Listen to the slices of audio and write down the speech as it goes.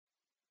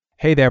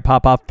Hey there,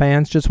 PopOff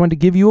fans. Just wanted to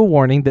give you a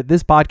warning that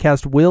this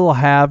podcast will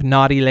have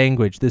naughty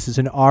language. This is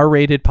an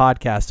R-rated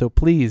podcast, so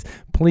please,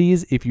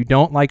 if you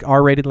don't like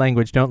R-rated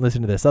language, don't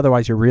listen to this.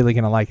 Otherwise, you're really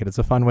going to like it. It's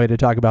a fun way to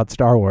talk about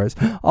Star Wars.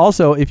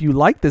 Also, if you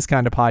like this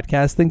kind of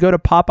podcast, then go to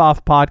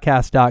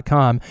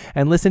popoffpodcast.com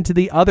and listen to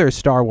the other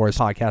Star Wars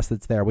podcast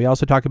that's there. We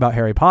also talk about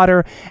Harry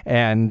Potter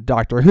and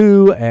Doctor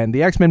Who and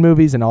the X-Men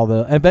movies and all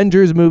the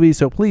Avengers movies,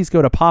 so please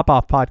go to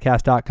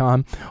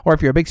popoffpodcast.com. Or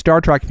if you're a big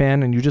Star Trek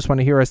fan and you just want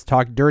to hear us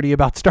talk dirty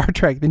about Star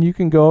Trek, then you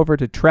can go over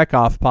to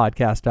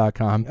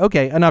trekoffpodcast.com.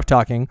 Okay, enough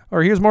talking.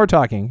 Or here's more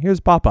talking.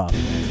 Here's PopOff.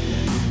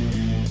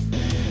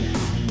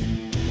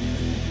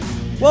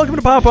 Welcome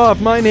to PopOff.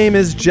 My name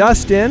is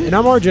Justin. And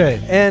I'm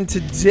RJ. And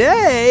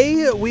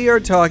today we are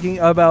talking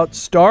about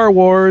Star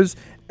Wars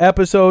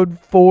Episode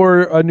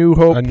 4, A New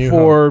Hope.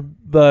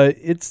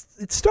 It's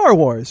Star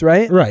Wars,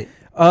 right? Right.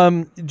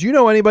 Do you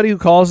know anybody who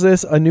calls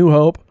this A New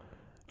Hope?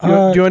 Do you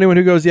know anyone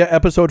who goes,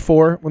 Episode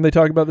 4 when they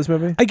talk about this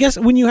movie? I guess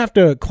when you have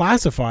to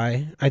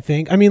classify, I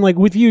think. I mean, like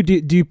with you,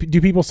 do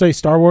people say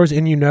Star Wars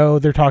and you know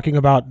they're talking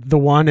about the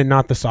one and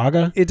not the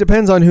saga? It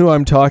depends on who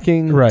I'm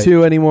talking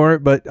to anymore,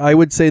 but I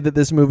would say that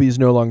this movie is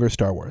no longer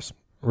Star Wars.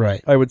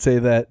 Right. I would say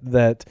that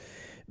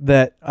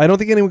I don't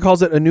think anyone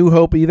calls it A New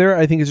Hope either.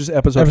 I think it's just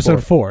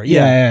Episode 4.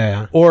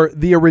 Yeah. Or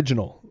the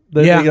original.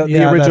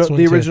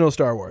 The original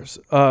Star Wars.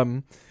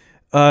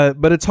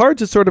 But it's hard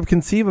to sort of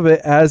conceive of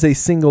it as a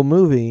single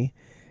movie.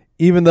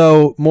 Even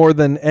though more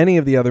than any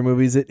of the other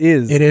movies, it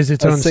is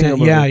its own single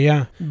movie.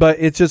 Yeah. But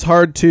it's just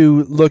hard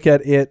to look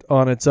at it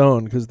on its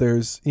own because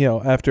there's,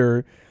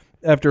 after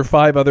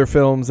 5 other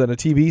films and a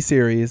TV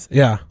series,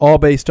 all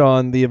based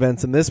on the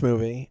events in this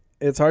movie,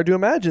 it's hard to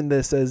imagine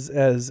this as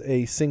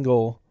a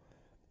single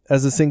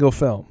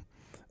film.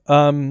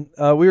 We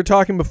were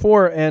talking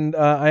before, and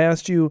I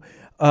asked you,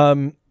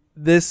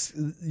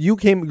 you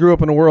grew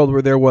up in a world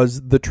where there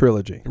was the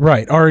trilogy,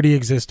 right? Already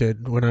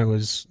existed when I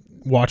was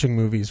watching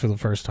movies for the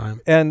first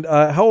time. And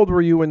how old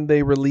were you when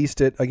they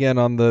released it again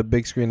on the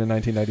big screen in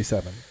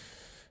 1997?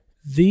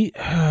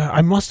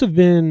 I must have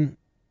been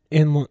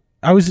in.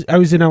 I was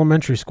in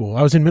elementary school.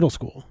 I was in middle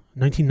school.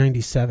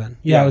 1997.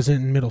 Yeah, I was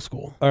in middle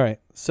school. All right.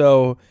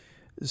 So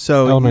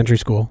elementary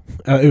school.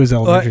 It was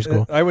elementary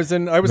school. I was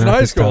in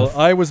high school. Tough.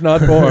 I was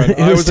not born.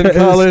 I was in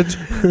college.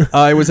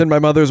 I was in my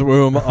mother's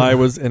womb. I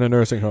was in a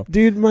nursing home.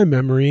 Dude, my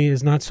memory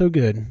is not so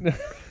good.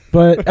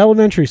 But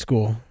elementary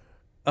school.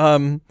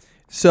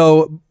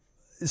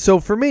 So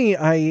for me,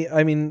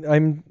 I mean,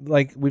 I'm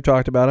like we've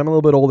talked about, I'm a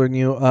little bit older than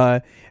you.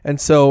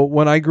 And so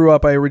when I grew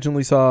up, I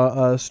originally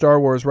saw Star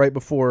Wars right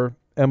before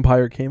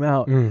Empire came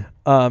out. And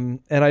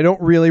I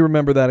don't really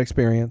remember that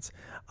experience.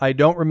 I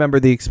don't remember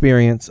the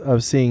experience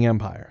of seeing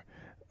Empire.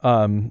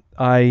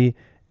 I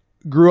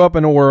grew up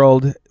in a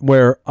world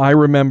where I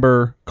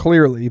remember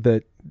clearly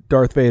that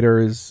Darth Vader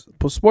is,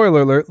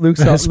 spoiler alert,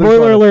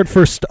 spoiler alert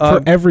for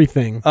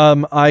everything.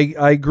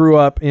 I grew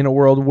up in a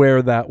world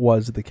where that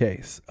was the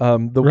case.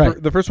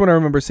 The first one I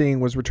remember seeing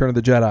was Return of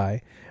the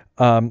Jedi.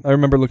 I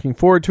remember looking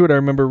forward to it. I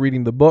remember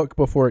reading the book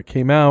before it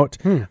came out.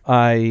 The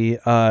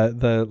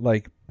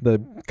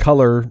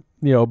color,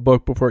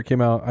 book before it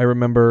came out. I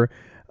remember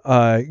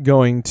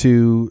going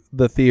to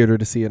the theater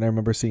to see it. And I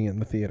remember seeing it in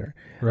the theater.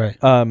 Right.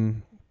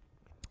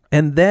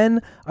 And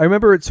then I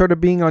remember it sort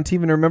of being on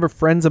TV, and I remember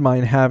friends of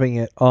mine having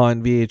it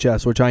on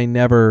VHS, which I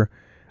never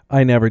did.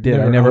 I never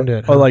owned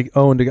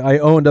it. I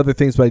owned other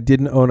things, but I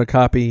didn't own a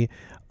copy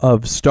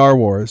of Star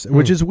Wars,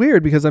 which is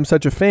weird because I'm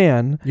such a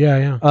fan.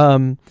 Yeah.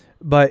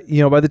 But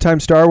by the time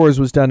Star Wars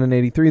was done in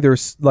 '83,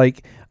 there's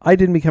I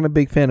didn't become a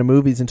big fan of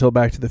movies until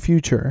Back to the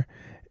Future,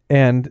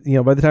 and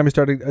by the time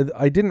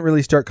I didn't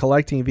really start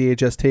collecting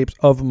VHS tapes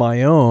of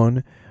my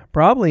own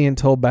probably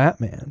until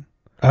Batman.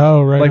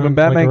 Oh, right. Like when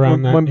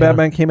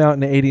Batman came out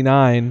in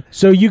 '89.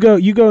 So you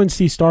go and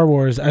see Star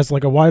Wars as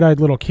like a wide-eyed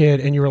little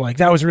kid, and you were like,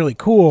 that was really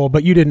cool,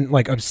 but you didn't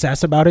like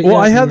obsess about it. Well,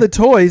 I had the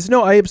toys.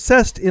 No, I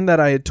obsessed in that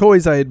I had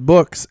toys, I had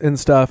books and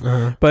stuff.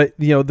 But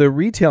the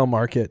retail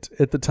market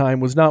at the time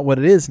was not what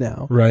it is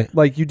now. Right.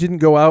 Like you didn't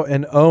go out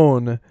and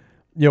own,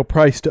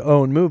 price to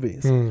own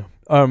movies.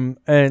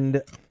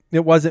 And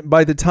it wasn't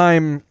by the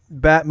time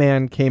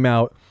Batman came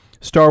out.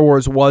 Star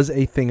Wars was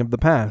a thing of the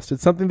past.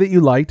 It's something that you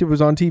liked. It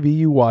was on TV.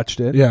 You watched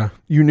it. Yeah.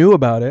 You knew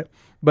about it,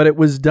 but it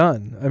was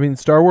done. I mean,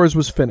 Star Wars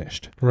was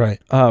finished.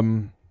 Right.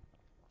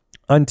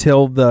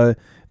 Until the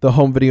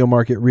home video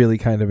market really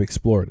kind of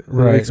exploded.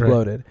 Right.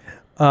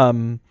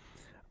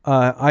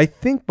 I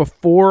think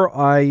before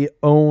I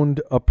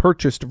owned a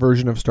purchased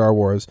version of Star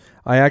Wars,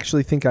 I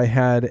actually think I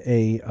had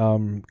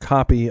a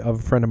copy of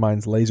a friend of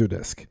mine's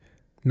Laserdisc.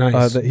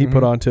 Nice. That he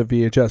put onto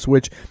VHS,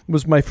 which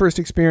was my first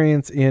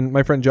experience in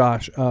my friend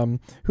Josh,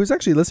 who's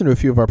actually listened to a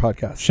few of our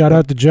podcasts. Shout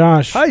out to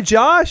Josh. Hi,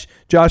 Josh.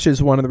 Josh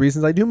is one of the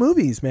reasons I do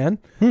movies, man.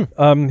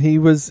 He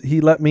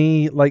let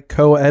me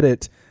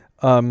co-edit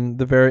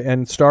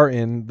and star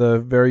in the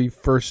very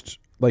first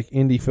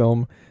indie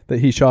film that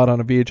he shot on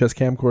a VHS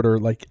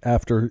camcorder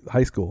after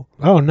high school.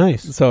 Oh,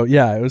 nice. So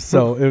yeah, it was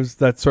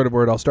that's sort of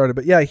where it all started.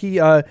 But yeah,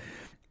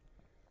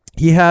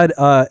 he had,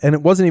 and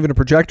it wasn't even a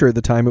projector at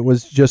the time. It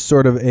was just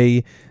sort of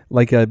a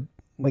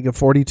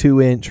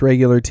 42-inch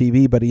regular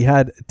TV, but he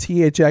had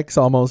THX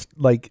almost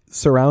like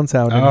surround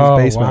sound in his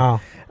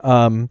basement.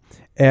 Wow.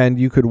 And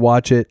you could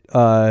watch it.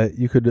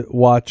 You could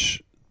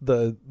watch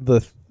the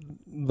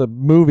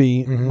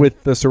movie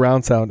with the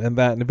surround sound and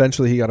that. And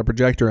eventually he got a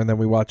projector, and then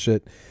we watched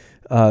it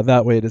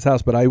that way at his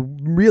house. But I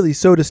really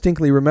so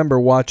distinctly remember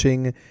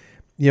watching,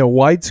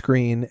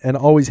 widescreen, and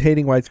always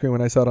hating widescreen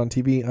when I saw it on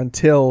TV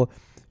until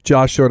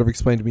Josh sort of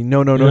explained to me,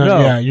 no.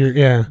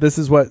 Yeah. This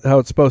is how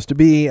it's supposed to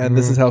be, and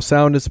this is how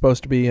sound is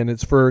supposed to be, and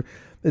it's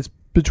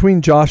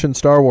between Josh and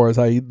Star Wars.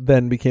 I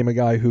then became a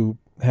guy who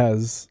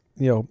has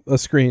a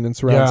screen and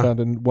surround sound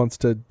and wants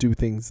to do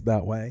things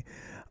that way.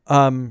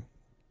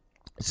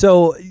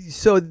 So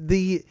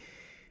the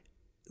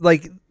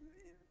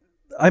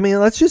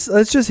let's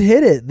just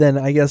hit it then.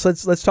 I guess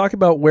let's talk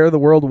about where the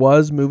world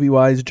was movie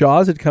wise.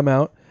 Jaws had come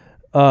out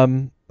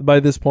by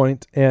this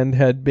point and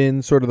had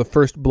been sort of the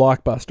first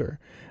blockbuster.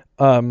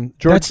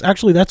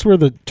 That's where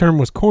the term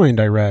was coined.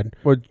 I read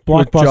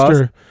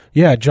blockbuster.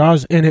 Jaws?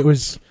 Jaws, and it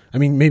was. I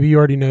mean, maybe you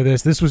already know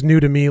this. This was new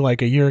to me.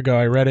 Like a year ago,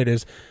 I read it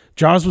as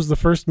Jaws was the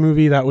first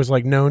movie that was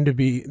like known to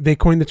be. They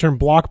coined the term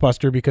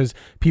blockbuster because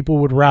people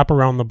would wrap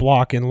around the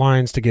block in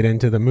lines to get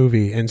into the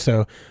movie, and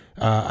so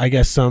I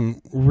guess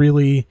some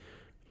really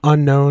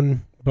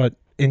unknown but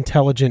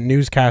intelligent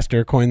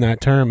newscaster coined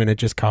that term, and it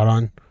just caught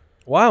on.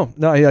 Wow,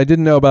 no, I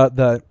didn't know about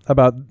that.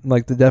 About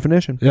like the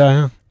definition.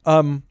 Yeah.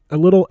 A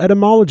little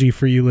etymology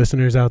for you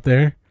listeners out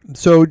there.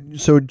 So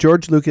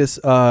George Lucas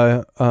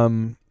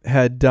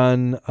had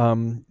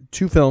done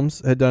 2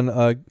 films. Had done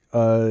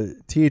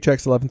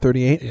THX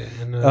 1138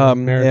 and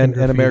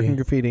American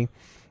Graffiti,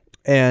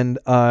 and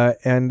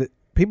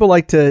people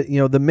like to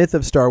the myth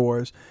of Star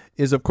Wars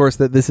is of course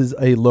that this is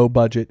a low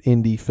budget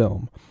indie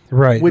film,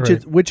 right? Which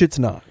it's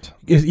not,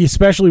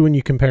 especially when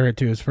you compare it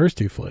to his first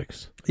 2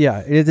 flicks.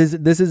 Yeah, it is.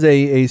 This is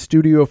a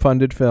studio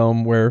funded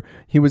film where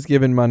he was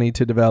given money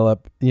to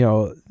develop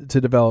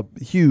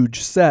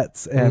huge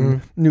sets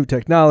and new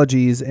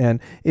technologies, and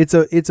it's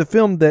a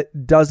film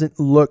that doesn't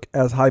look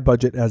as high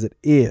budget as it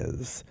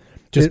is.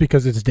 Just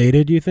because it's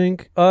dated, you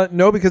think?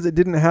 No, because it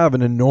didn't have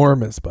an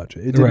enormous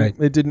budget.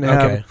 It didn't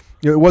have.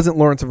 It wasn't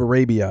Lawrence of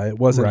Arabia. It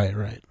wasn't.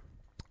 Right.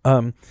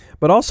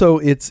 But also,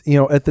 it's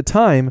at the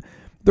time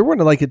there weren't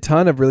like a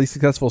ton of really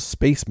successful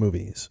space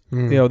movies.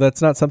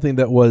 That's not something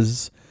that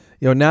was.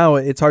 Now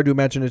it's hard to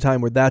imagine a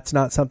time where that's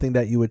not something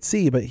that you would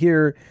see. But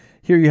here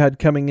you had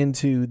coming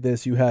into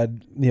this, you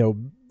had,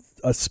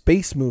 a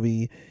space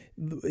movie.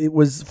 It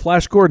was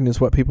Flash Gordon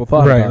is what people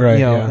thought about. Right.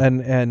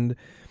 And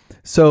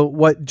so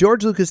what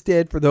George Lucas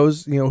did, for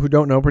those, who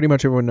don't know, pretty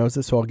much everyone knows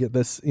this, so I'll get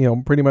this,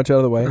 pretty much out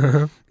of the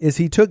way, is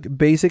he took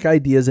basic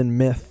ideas in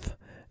myth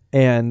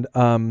and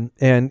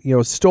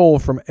stole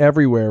from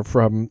everywhere,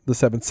 from the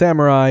Seventh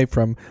Samurai,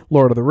 from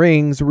Lord of the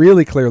Rings,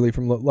 really clearly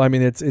from. I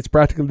mean, it's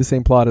practically the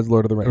same plot as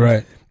Lord of the Rings.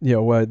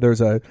 Right. There's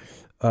a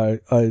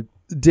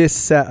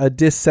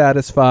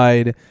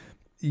dissatisfied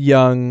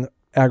young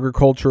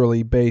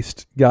agriculturally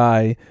based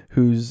guy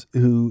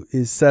who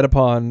is set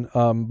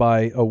upon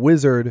by a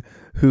wizard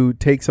who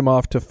takes him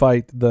off to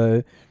fight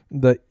the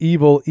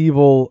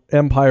evil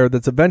empire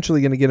that's eventually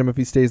going to get him if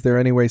he stays there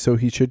anyway. So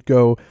he should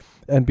go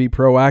and be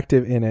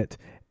proactive in it,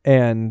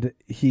 and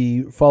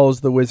he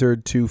follows the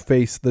wizard to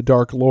face the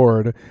Dark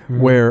Lord,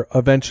 where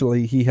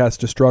eventually he has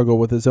to struggle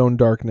with his own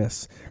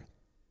darkness.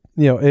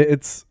 You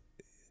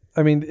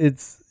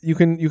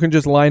can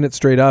just line it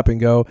straight up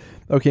and go,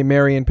 okay,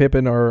 Merry and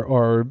Pippin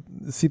are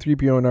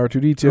C-3PO and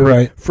R2-D2.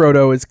 Right.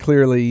 Frodo is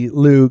clearly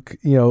Luke.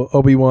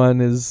 Obi-Wan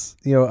is.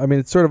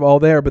 It's sort of all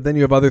there, but then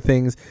you have other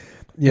things.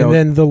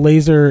 Then the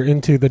laser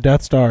into the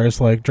Death Star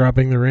is like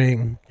dropping the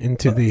ring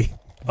into the.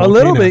 A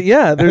little bit,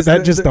 yeah.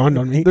 That just dawned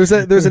on me. There's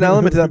an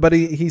element to that, but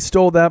he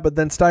stole that. But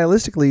then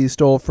stylistically, he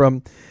stole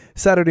from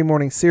Saturday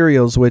morning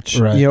serials, which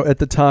at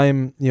the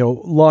time,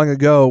 long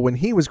ago when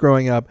he was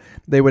growing up,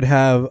 they would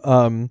have,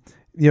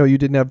 you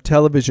didn't have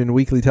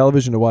weekly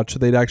television to watch, so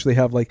they'd actually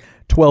have like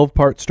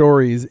 12-part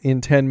stories in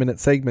 10-minute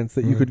segments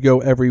that you could go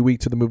every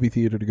week to the movie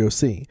theater to go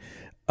see.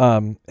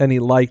 And he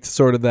liked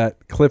sort of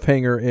that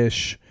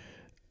cliffhanger-ish,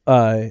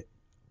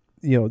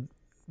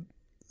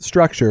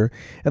 structure,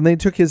 and they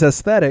took his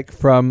aesthetic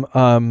from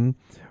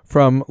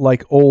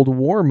like old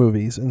war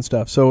movies and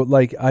stuff. So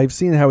like I've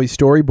seen how he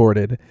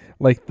storyboarded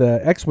like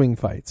the X-wing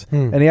fights,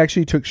 and he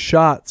actually took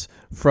shots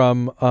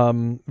from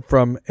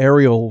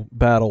aerial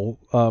battle,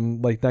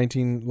 like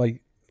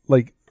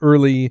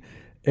early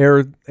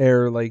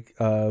air like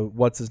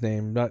what's his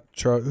name? Not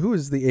Charles. Who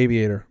is the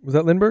aviator? Was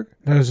that Lindbergh?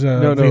 That was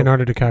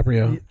Leonardo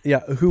DiCaprio.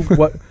 Yeah. Who?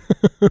 What?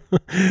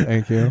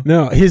 Thank you.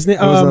 No, his name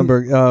was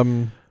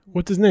Lindbergh.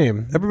 What's his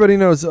name? Everybody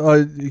knows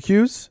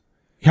Hughes.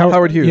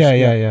 Howard Hughes.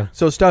 Yeah.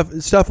 So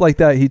stuff like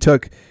that. He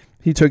took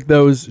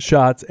those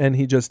shots and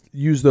he just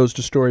used those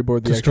to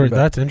storyboard the extra.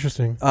 That's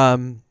interesting.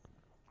 And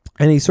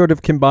he sort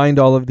of combined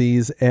all of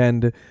these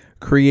and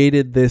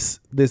created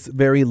this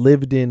very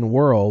lived-in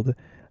world.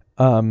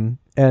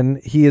 And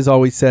he has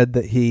always said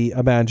that he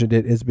imagined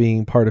it as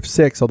being part of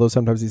 6, although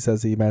sometimes he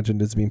says he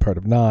imagined it as being part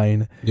of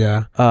 9.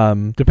 Yeah.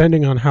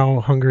 Depending on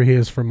how hungry he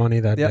is for money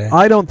that day.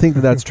 I don't think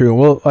that that's true.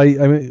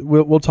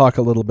 We'll talk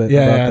a little bit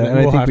about that. And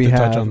we'll I think we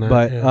have touch on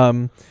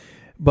that.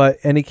 But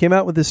he came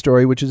out with this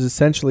story, which is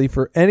essentially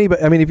for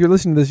anybody. I mean, if you're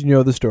listening to this, you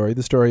know the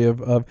story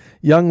of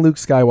young Luke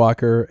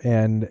Skywalker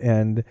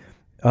and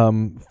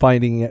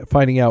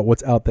finding out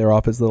what's out there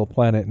off his little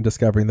planet and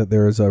discovering that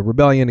there is a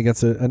rebellion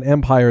against an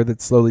empire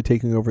that's slowly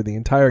taking over the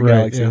entire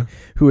galaxy,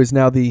 who is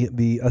now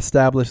the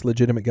established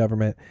legitimate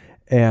government,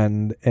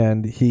 and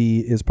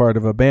he is part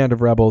of a band of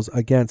rebels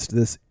against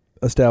this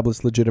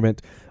established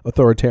legitimate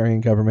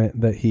authoritarian government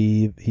that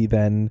he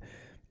then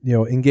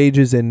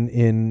engages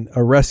in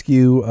a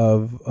rescue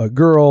of a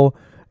girl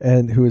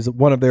and who is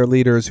one of their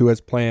leaders who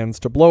has plans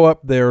to blow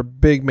up their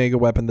big mega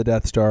weapon, the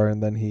Death Star,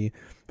 and then he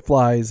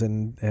flies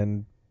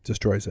and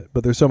destroys it.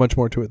 But there's so much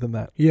more to it than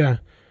that. Yeah.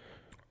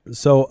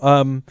 So,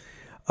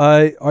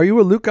 are you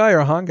a Luke guy or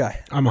a Han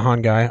guy? I'm a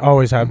Han guy.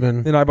 Always have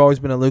been. And I've always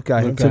been a Luke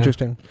guy. It's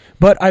interesting.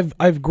 But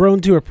I've grown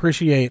to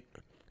appreciate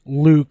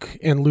Luke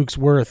and Luke's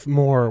worth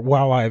more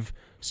while I've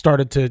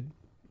started to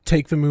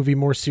take the movie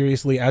more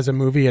seriously as a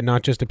movie and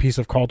not just a piece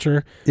of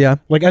culture. Yeah.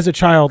 Like as a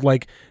child,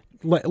 like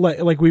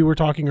we were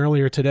talking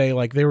earlier today,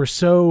 like they were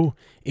so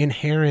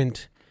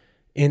inherent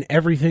in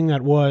everything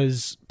that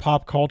was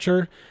pop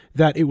culture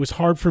that it was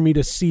hard for me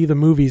to see the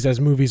movies as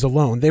movies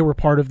alone. They were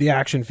part of the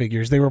action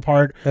figures. They were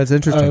part That's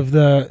interesting. of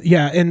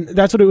and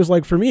that's what it was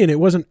like for me. And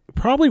it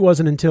probably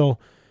wasn't until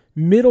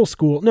middle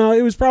school. No,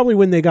 it was probably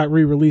when they got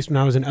re-released when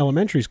I was in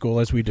elementary school,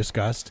 as we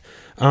discussed,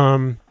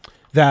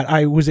 that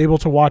I was able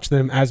to watch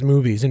them as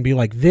movies and be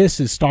like, this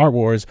is Star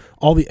Wars.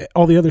 All the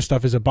other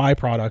stuff is a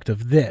byproduct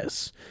of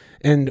this.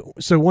 And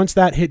so once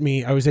that hit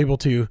me, I was able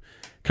to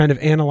kind of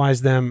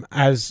analyze them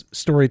as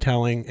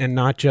storytelling and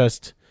not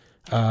just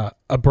a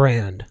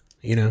brand,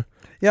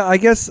 Yeah, I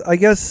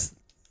guess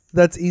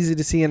that's easy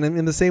to see. And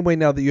in the same way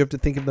now that you have to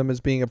think of them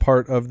as being a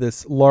part of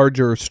this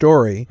larger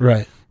story.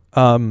 Right.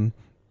 I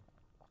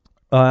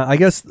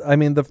guess,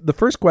 the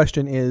first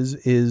question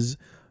is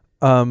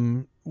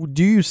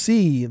do you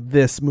see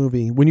this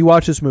movie, when you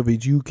watch this movie,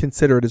 do you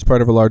consider it as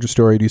part of a larger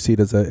story? Or do you see it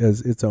as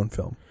its own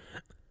film?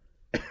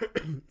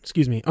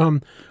 Excuse me.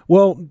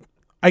 Well,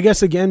 I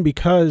guess again,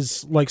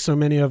 because like so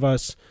many of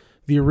us,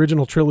 the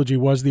original trilogy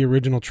was the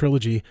original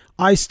trilogy.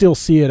 I still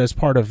see it as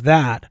part of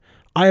that.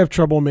 I have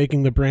trouble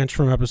making the branch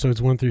from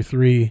episodes 1 through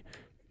 3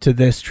 to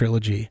this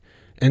trilogy.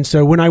 And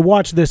so when I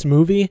watch this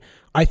movie,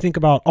 I think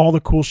about all the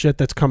cool shit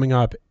that's coming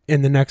up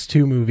in the next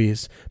 2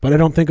 movies, but I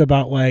don't think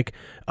about like,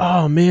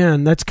 oh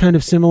man, that's kind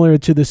of similar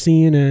to the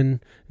scene and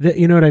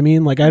you know what I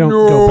mean? Like I don't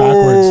go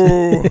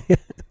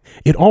backwards.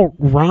 It all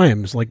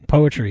rhymes like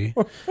poetry.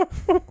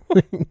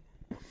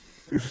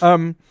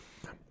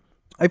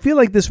 I feel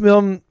like this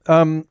film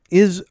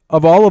is,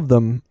 of all of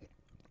them,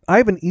 I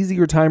have an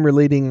easier time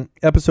relating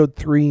Episode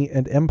 3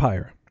 and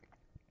Empire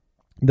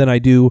than I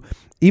do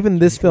even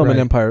this film and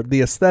Empire.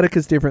 The aesthetic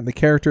is different. The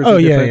characters are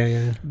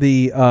different.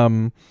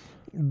 Yeah.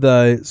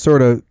 The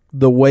sort of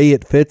the way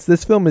it fits.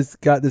 This film has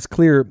got this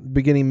clear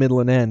beginning,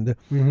 middle, and end.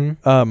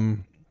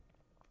 Mm-hmm.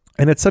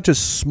 And it's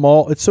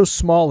so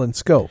small in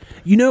scope.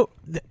 You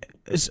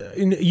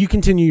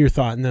continue your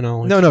thought, and then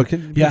I'll.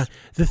 The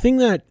thing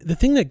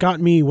that got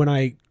me when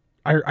I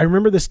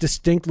remember this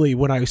distinctly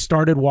when I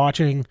started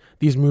watching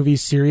these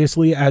movies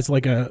seriously as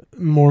like a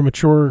more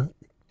mature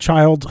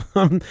child,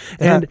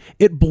 and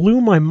it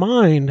blew my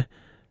mind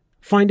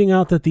finding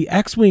out that the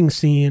X-Wing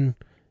scene,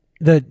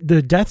 the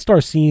Death Star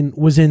scene,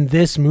 was in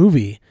this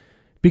movie.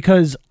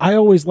 Because I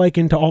always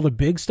likened to all the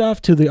big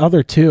stuff to the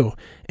other 2.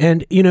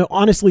 And,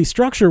 honestly,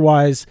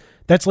 structure-wise,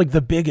 that's like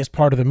the biggest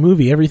part of the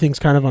movie. Everything's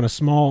kind of on a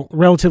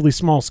relatively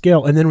small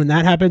scale. And then when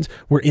that happens,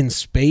 we're in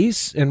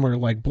space and we're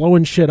like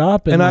blowing shit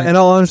up. And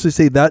I'll honestly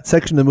say that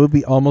section of the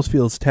movie almost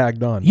feels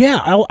tagged on. Yeah,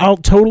 I'll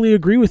totally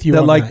agree with you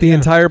on that. The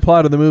entire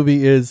plot of the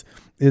movie is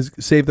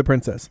save the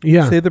princess.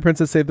 Yeah. Save the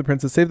princess, save the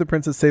princess, save the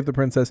princess, save the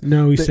princess.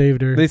 No, he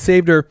saved her. They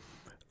saved her.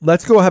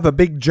 Let's go have a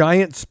big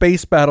giant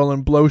space battle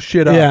and blow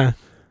shit up. Yeah.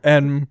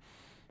 And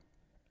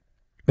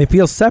it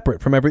feels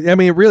separate from everything. I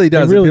mean, it really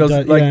does.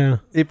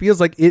 It feels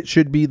like it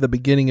should be the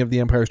beginning of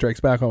The Empire Strikes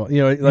Back.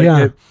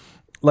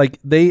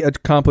 They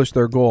accomplished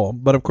their goal.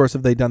 But of course,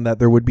 if they'd done that,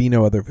 there would be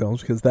no other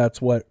films because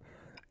that's what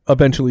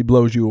eventually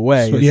blows you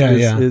away.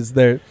 Is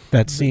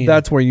that scene.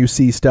 That's where you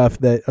see stuff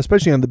that,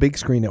 especially on the big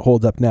screen, it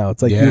holds up now.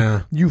 It's like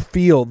you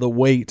feel the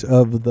weight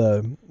of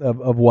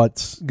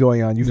what's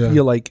going on. You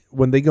feel like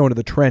when they go into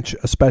the trench,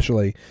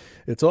 especially,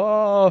 it's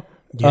all.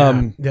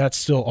 That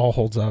still all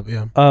holds up.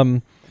 Yeah.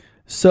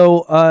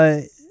 So,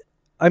 I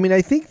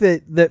think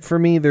that for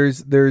me,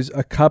 there's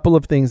a couple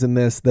of things in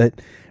this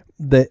that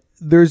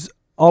there's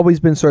always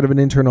been sort of an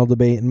internal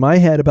debate in my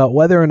head about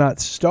whether or not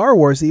Star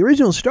Wars, the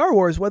original Star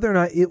Wars, whether or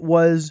not it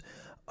was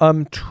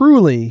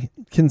truly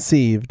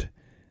conceived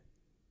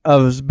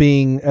as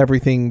being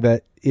everything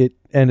that it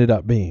ended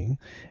up being.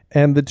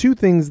 And the 2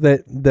 things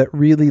that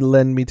really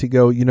lend me to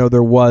go,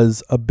 there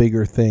was a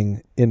bigger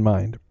thing in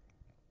mind.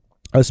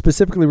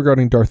 specifically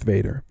regarding Darth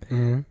Vader.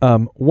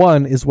 Mm-hmm.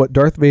 One is what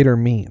Darth Vader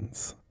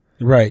means.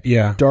 Right,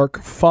 yeah.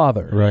 Dark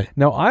Father. Right.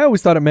 Now, I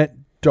always thought it meant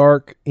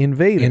Dark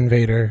Invader.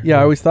 Invader. Yeah,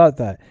 I always thought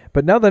that.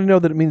 But now that I know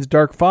that it means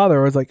Dark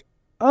Father, I was like,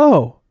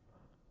 oh,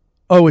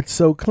 it's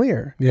so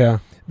clear. Yeah.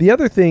 The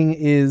other thing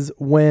is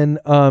when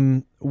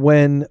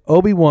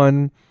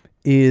Obi-Wan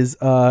is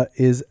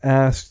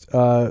asked,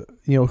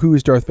 who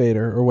is Darth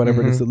Vader or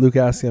whatever it is that Luke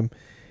asks him,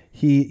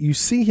 you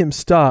see him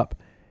stop.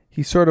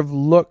 He sort of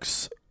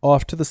looks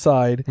off to the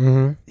side.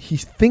 Mm-hmm. He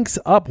thinks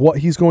up what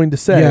he's going to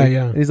say. Yeah,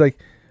 yeah. And he's like,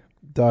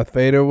 Darth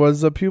Vader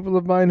was a pupil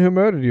of mine who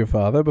murdered your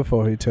father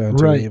before he turned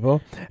to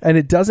evil.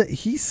 And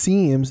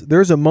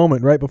there's a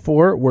moment right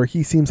before where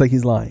he seems like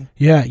he's lying.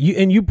 Yeah,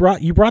 you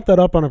brought that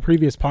up on a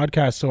previous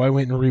podcast, so I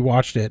went and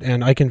rewatched it,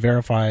 and I can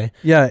verify.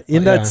 Yeah,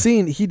 in that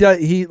scene,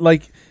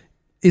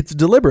 it's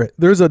deliberate.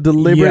 There's a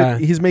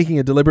deliberate, he's making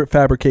a deliberate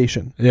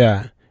fabrication.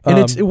 Yeah. And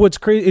it's what's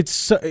crazy. It's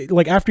so,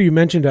 like after you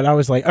mentioned it, I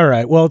was like, all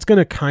right, well, it's going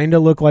to kind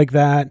of look like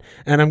that.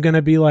 And I'm going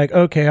to be like,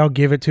 okay, I'll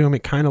give it to him.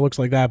 It kind of looks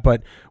like that.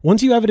 But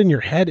once you have it in your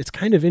head, it's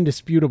kind of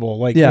indisputable.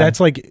 Like that's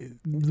like,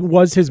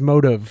 was his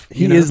motive.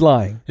 He is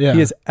lying. Yeah.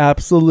 He is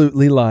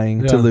absolutely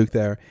lying to Luke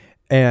there.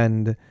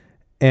 And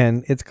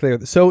it's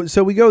clear.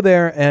 So we go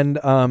there and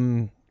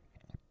the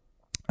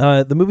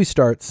movie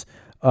starts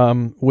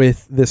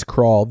with this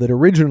crawl that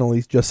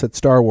originally just said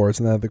Star Wars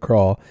and then the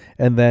crawl,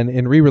 and then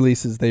in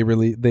re-releases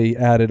they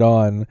added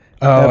on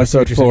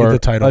episode 4, the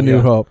title, A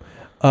New Hope.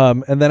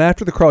 And then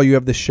after the crawl, you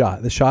have the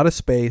shot of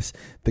space.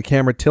 The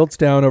camera tilts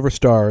down over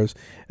stars,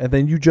 and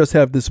then you just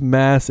have this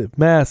massive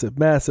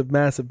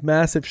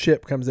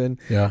ship comes in.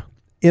 Yeah.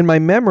 In my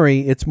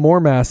memory, it's more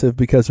massive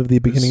because of the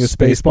beginning of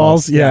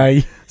Spaceballs. Yeah.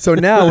 So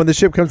now when the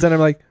ship comes in, I'm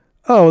like,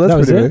 oh,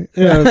 that's pretty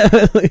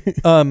good.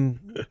 Yeah.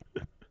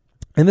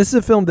 And this is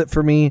a film that,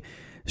 for me,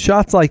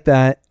 shots like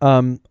that,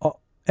 and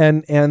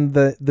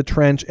the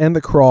trench and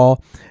the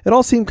crawl, it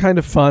all seemed kind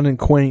of fun and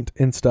quaint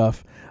and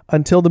stuff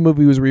until the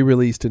movie was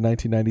re-released in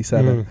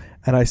 1997,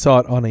 and I saw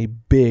it on a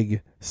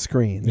big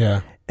screen.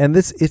 Yeah, and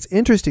it's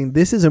interesting.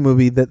 This is a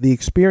movie that the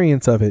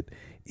experience of it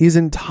is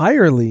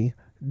entirely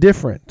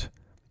different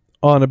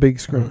on a big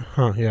screen.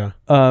 Yeah.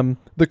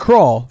 The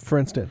crawl, for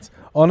instance,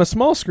 on a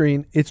small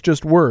screen, it's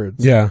just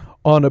words. Yeah.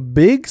 On a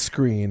big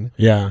screen,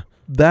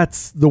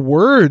 that's the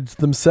words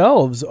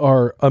themselves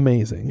are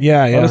amazing.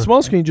 Yeah. On a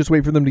small screen, just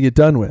wait for them to get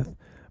done with.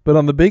 But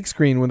on the big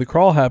screen, when the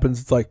crawl happens,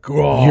 it's like,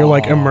 oh. You're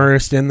like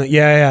immersed in the.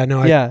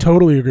 I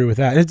totally agree with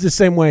that. It's the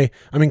same way.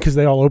 I mean, because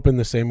they all open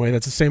the same way.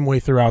 That's the same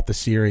way throughout the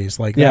series.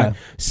 Like that,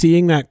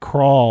 seeing that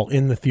crawl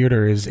in the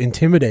theater is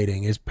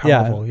intimidating. Is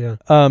powerful. Yeah.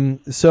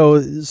 So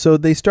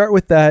they start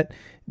with that.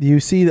 You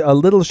see a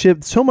little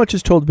ship. So much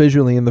is told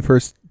visually in the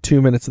first 2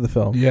 minutes of the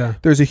film. Yeah.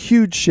 There's a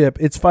huge ship.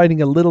 It's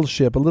fighting a little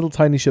ship, a little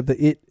tiny ship that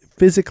it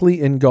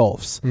physically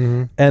engulfs.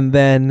 Mm-hmm. And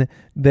then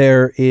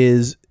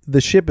the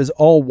ship is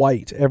all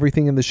white.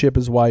 Everything in the ship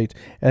is white.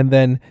 And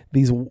then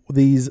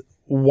these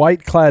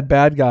white clad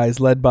bad guys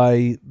led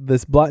by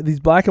these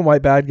black and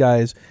white bad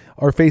guys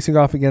are facing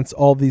off against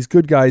all these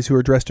good guys who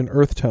are dressed in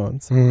earth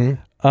tones.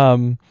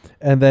 Mm-hmm.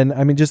 And then,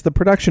 I mean, just the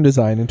production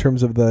design in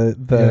terms of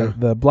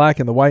the black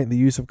and the white and the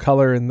use of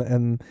color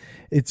and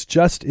it's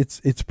just,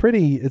 it's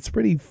pretty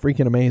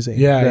freaking amazing.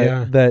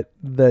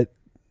 That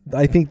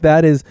I think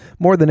that is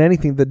more than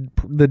anything,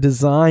 the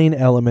design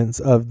elements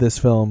of this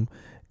film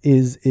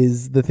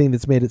is the thing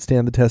that's made it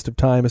stand the test of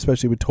time,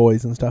 especially with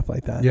toys and stuff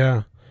like that.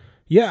 Yeah.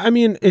 I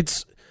mean,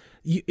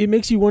 it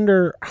makes you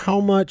wonder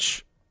how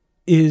much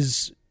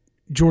is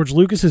George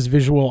Lucas's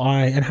visual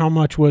eye and how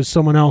much was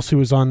someone else who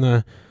was on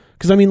the.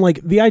 Because, I mean, like,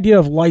 the idea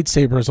of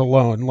lightsabers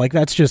alone, like,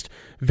 that's just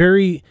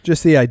very...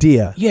 Just the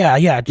idea.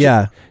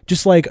 Yeah.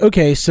 Just like,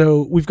 okay,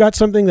 so we've got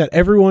something that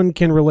everyone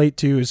can relate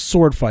to is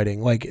sword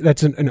fighting. Like,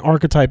 that's an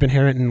archetype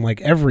inherent in,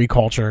 like, every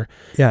culture.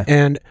 Yeah.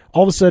 And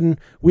all of a sudden,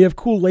 we have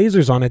cool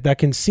lasers on it that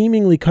can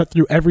seemingly cut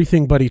through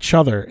everything but each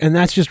other. And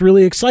that's just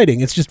really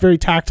exciting. It's just very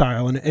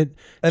tactile. And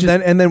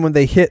then when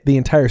they hit, the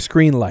entire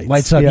screen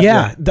lights up.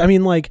 Yeah. I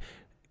mean, like,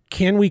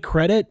 can we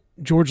credit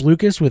George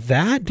Lucas with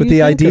that? But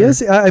the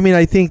ideas, I mean,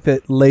 I think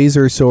that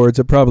laser swords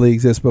have probably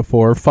exist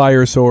before,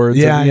 fire swords.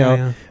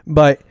 Yeah.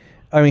 But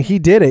I mean, he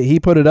did it. He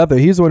put it up there.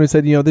 He's the one who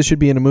said, this should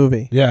be in a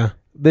movie. Yeah.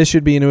 This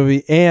should be in a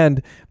movie.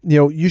 And,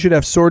 you should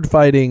have sword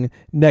fighting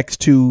next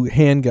to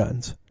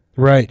handguns.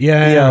 Right.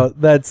 Yeah.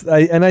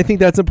 I think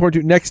that's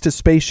important too. Next to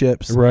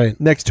spaceships. Right.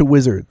 Next to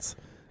wizards.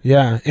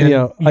 Yeah. And,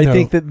 I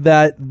think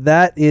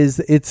that is,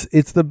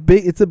 it's the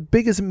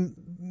biggest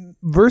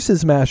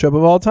versus mashup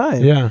of all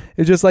time. Yeah.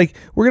 It's just like,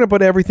 we're going to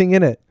put everything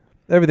in it.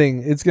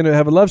 Everything. It's going to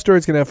have a love story.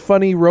 It's going to have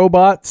funny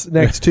robots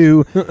next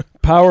to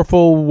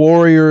powerful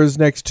warriors,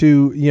 next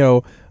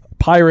to,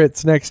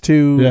 pirates, next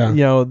to,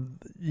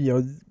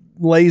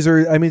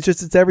 laser. I mean,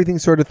 it's everything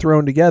sort of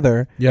thrown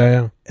together.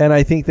 Yeah. And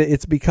I think that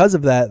it's because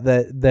of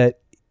that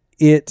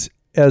it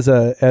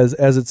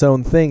as its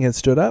own thing has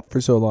stood up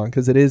for so long,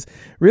 because it is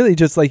really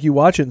just like you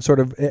watch it and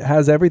sort of, it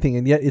has everything,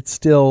 and yet it's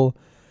still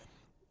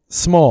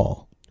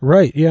small.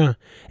 Right, yeah.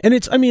 And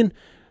it's, I mean,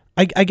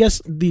 I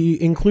guess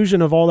the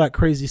inclusion of all that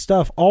crazy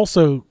stuff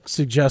also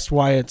suggests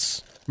why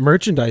its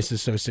merchandise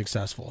is so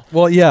successful.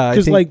 Well, yeah,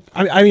 because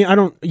I mean, I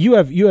don't. You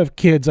have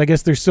kids. I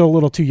guess they're still a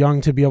little too young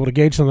to be able to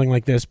gauge something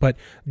like this. But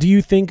do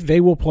you think they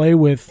will play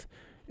with?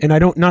 And I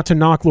don't, not to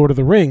knock Lord of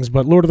the Rings,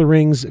 but Lord of the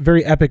Rings,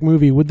 very epic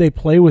movie. Would they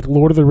play with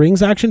Lord of the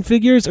Rings action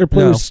figures or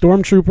play with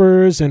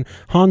Stormtroopers and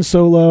Han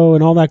Solo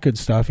and all that good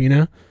stuff? You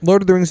know,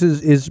 Lord of the Rings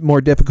is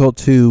more difficult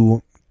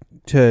to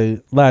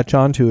latch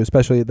onto,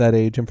 especially at that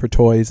age, and for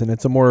toys. And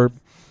it's a more,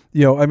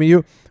 I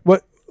mean,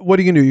 what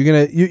are you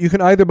gonna do? You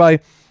can either buy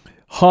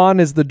Han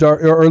as the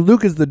dark, or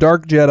Luke as the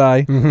dark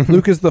Jedi,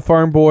 Luke as the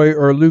farm boy,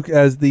 or Luke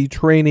as the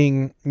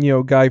training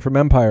guy from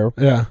Empire.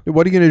 Yeah.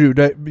 What are you gonna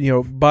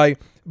do? By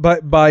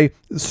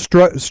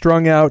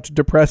strung out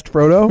depressed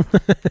Frodo.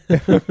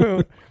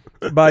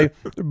 by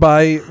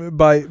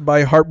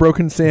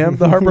heartbroken Sam,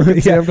 the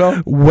heartbroken Sam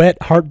doll.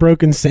 Wet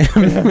heartbroken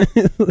Sam.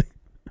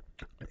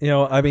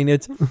 I mean,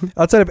 it's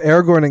outside of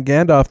Aragorn and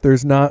Gandalf.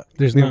 There's not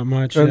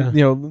much.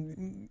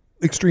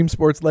 Extreme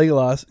sports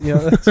Legolas.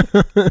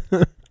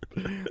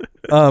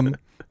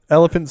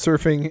 Elephant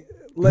surfing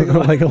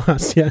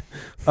Legolas. Yeah.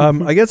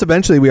 I guess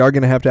eventually we are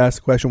going to have to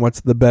ask the question: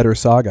 what's the better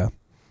saga,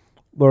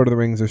 Lord of the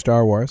Rings or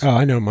Star Wars? Oh,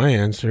 I know my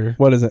answer.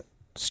 What is it?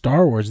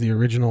 Star Wars, the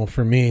original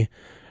for me.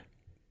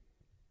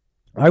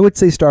 I would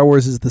say Star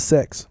Wars is the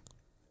 6.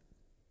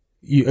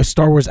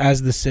 Star Wars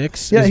as the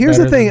 6? Yeah, here's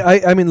the thing.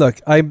 I mean,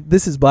 look,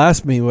 this is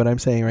blasphemy what I'm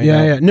saying right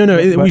now. Yeah.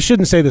 No, we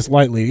shouldn't say this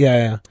lightly.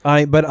 Yeah.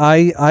 I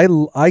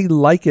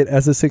like it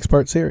as a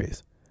 6-part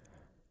series.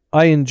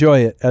 I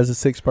enjoy it as a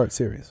 6-part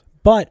series.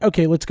 But,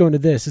 okay, let's go into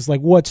this. It's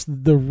like, what's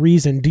the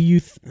reason?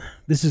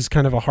 This is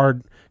kind of a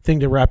hard thing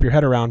to wrap your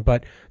head around,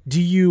 but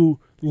do you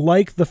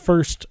like the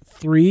first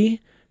 3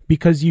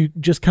 because you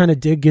just kind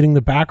of dig getting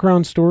the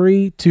background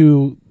story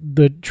to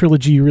the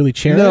trilogy you really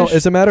cherish? No,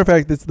 as a matter of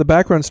fact, it's the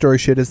background story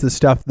shit is the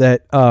stuff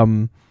that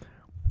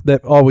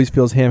that always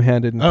feels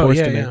ham-handed and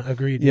forced to me. Yeah,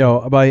 agreed.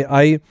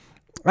 I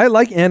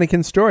like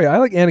Anakin's story. I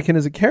like Anakin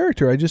as a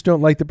character. I just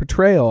don't like the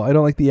portrayal. I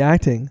don't like the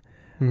acting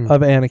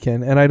of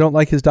Anakin, and I don't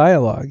like his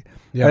dialogue.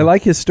 Yeah. I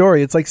like his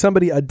story. It's like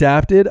somebody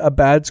adapted a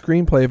bad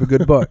screenplay of a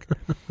good book.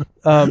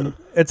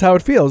 It's how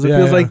it feels. It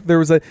feels like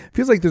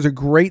there's a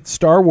great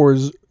Star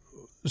Wars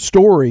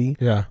story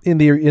in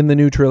the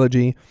new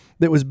trilogy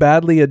that was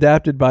badly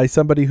adapted by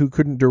somebody who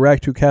couldn't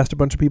direct, who cast a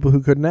bunch of people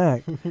who couldn't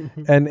act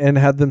and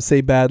had them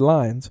say bad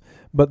lines.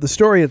 But the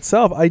story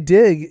itself, I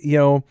dig,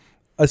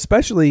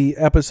 especially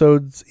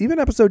even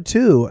episode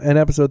 2 and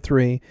episode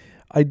 3.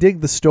 I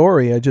dig the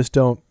story. I just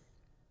don't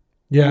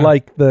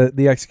like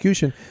the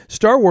execution.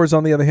 Star Wars,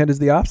 on the other hand, is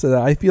the opposite of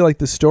that. I feel like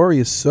the story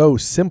is so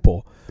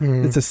simple.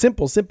 It's a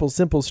simple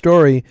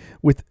story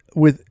with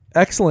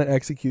excellent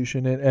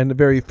execution and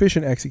very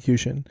efficient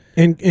execution.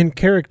 And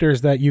characters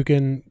that you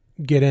can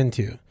get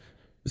into.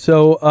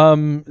 So,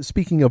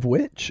 speaking of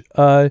which,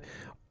 you're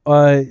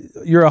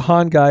a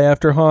Han guy.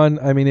 After Han,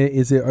 I mean,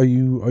 are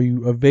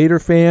you a Vader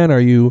fan? Are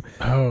you?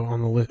 Oh,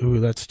 on the list. Ooh,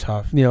 that's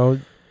tough.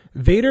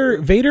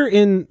 Vader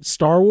in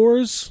Star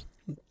Wars,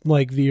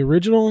 like the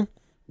original,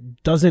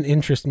 doesn't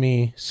interest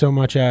me so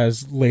much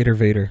as later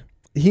Vader.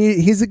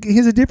 He's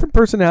a different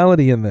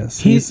personality in this.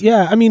 He's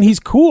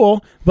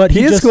cool, but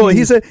he is cool.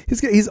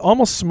 He's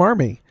almost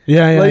smarmy.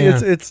 Yeah.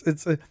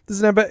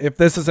 If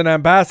this is an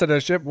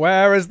ambassadorship,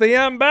 where is the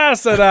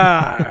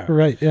ambassador?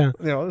 Right. Yeah.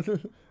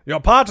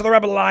 You're part of the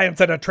Rebel Alliance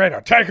and a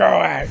traitor. Take her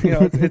away.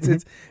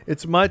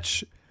 It's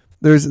much.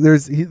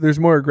 There's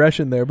more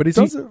aggression there, but he's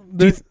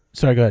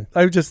sorry, go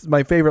ahead.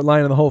 My favorite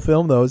line in the whole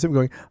film though is him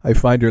going, "I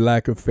find your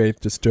lack of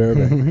faith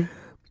disturbing."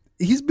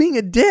 He's being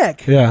a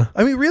dick. Yeah.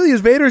 I mean, really,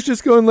 is Vader's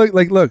just going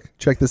look,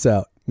 check this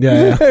out.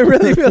 Yeah. It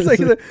really feels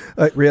like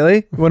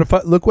really? You want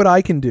to look what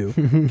I can do?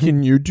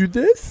 Can you do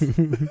this?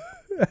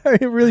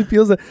 It really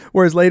feels like.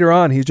 Whereas later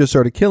on, he's just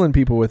sort of killing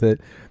people with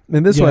it.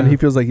 In this one, he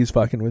feels like he's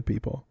fucking with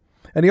people,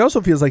 and he also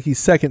feels like he's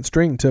second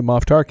string to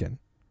Moff Tarkin.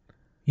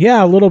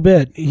 Yeah, a little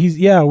bit.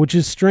 Which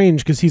is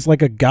strange because he's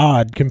like a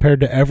god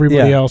compared to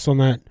everybody else on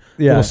that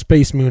little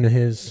space moon of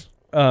his.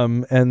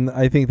 And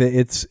I think that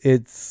it's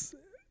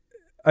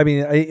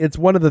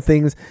one of the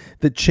things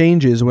that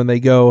changes when they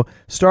go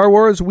Star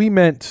Wars. We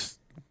meant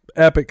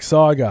epic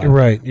saga,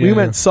 right? Yeah. We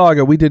meant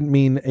saga. We didn't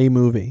mean a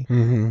movie.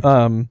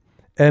 And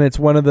it's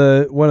one of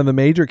the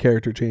major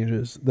character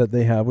changes that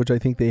they have, which I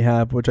think they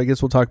have, which I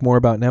guess we'll talk more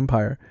about in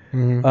Empire.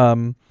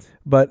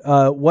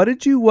 But what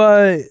did you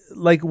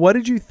What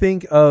did you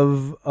think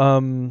of?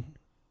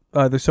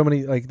 There's so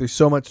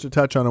much to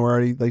touch on. And we're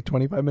already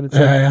 25 minutes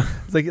in. Yeah.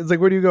 It's like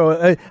where do you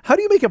go? How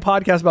do you make a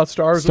podcast about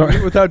Star Wars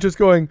without just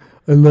going,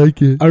 I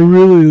like it. I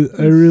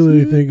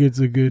really think it's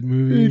a good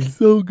movie. It's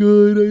so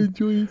good. I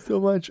enjoy it so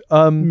much.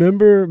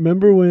 Remember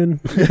when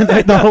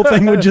the whole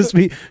thing would just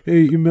be,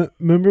 hey, you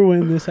remember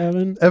when this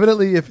happened?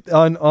 Evidently, if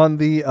on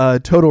the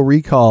Total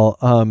Recall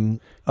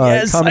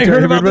Yes, I commentary.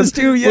 heard about this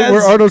too. Yes,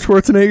 where Arnold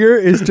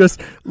Schwarzenegger is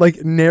just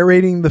like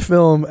narrating the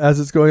film as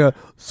it's going on.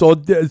 So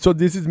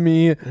this is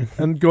me,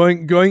 and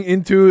going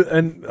into,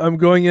 and I'm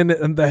going in,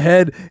 and the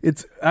head.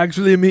 It's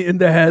actually me in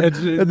the head.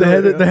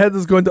 The head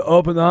is going to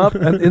open up,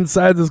 and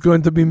inside is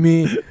going to be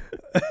me.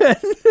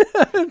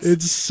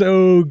 It's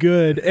so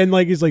good. And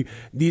like he's like,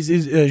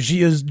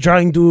 she is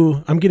trying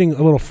to, I'm getting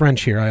a little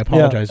French here, I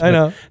apologize. Yeah, I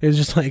know. It's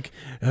just like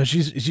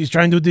she's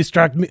trying to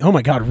distract me. Oh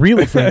my god,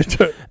 really French.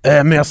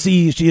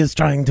 Merci, she is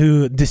trying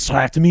to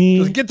distract me.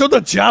 Just get to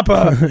the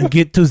chopper.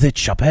 Get to the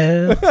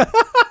chopper.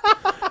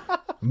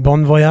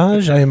 Bon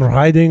voyage, I am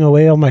riding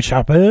away on my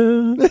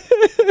chopper.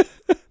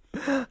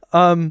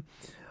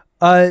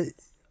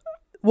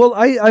 Well,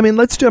 I mean,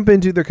 let's jump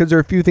into there because there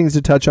are a few things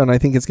to touch on. I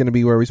think it's going to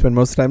be where we spend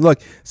most of the time.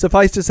 Look,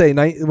 suffice to say,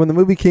 when the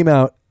movie came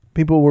out,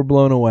 people were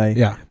blown away.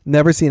 Yeah.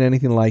 Never seen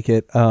anything like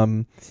it.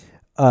 The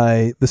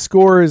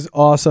score is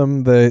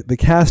awesome. The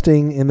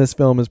casting in this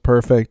film is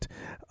perfect.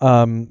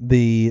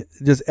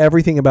 Just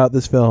everything about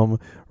this film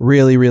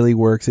really, really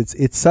works.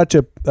 It's such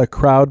a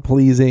crowd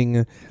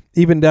pleasing,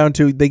 even down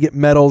to they get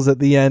medals at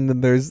the end,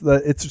 and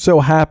it's so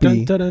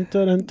happy.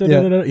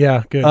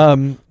 Yeah,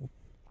 good.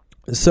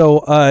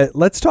 So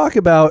let's talk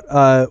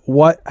about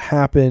what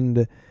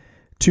happened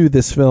to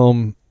this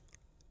film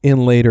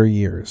in later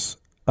years.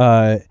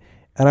 And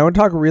I want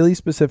to talk really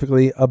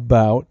specifically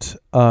about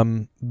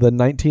the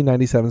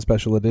 1997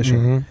 special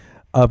edition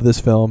of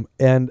this film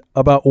and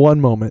about one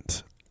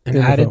moment. An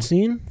added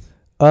scene?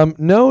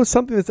 No,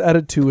 something that's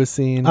added to a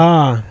scene.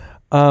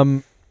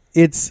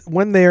 It's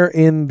when they're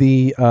in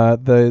the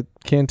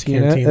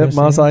cantina at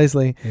Mos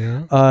Eisley.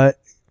 Yeah.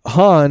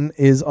 Han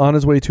is on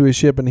his way to his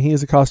ship, and he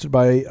is accosted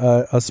by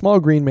a small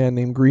green man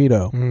named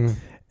Greedo.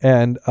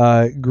 And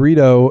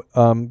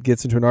Greedo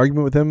gets into an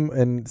argument with him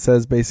and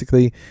says,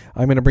 basically,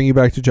 I'm going to bring you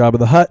back to Jabba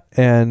the Hutt,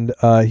 and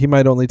he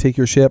might only take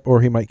your ship, or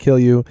he might kill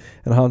you.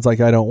 And Han's like,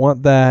 I don't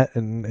want that.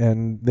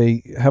 And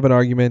they have an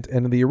argument.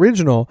 And in the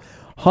original,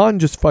 Han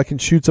just fucking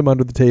shoots him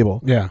under the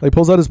table. Yeah. Like,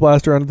 pulls out his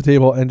blaster under the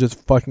table and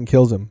just fucking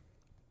kills him.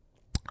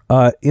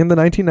 In the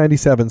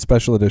 1997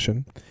 special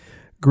edition,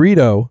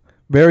 Greedo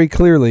very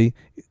clearly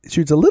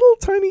shoots a little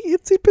tiny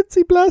itsy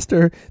bitsy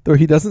blaster, though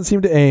he doesn't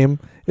seem to aim.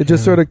 It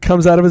just sort of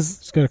comes out of his.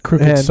 It's got a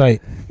crooked hand.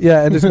 sight.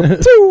 Yeah, and just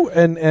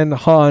and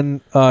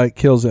Han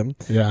kills him.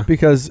 Yeah,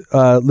 because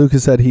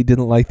Lucas said he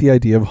didn't like the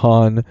idea of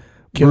Han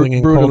killing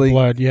in brutally. cold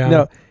blood. Yeah.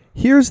 Now,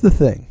 here's the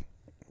thing.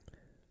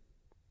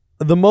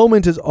 The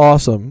moment is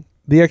awesome.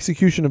 The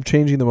execution of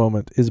changing the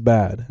moment is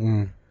bad.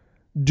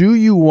 Do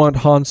you want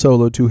Han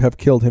Solo to have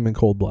killed him in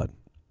cold blood?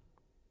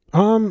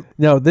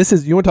 Now, this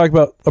is, you want to talk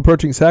about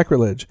approaching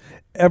sacrilege.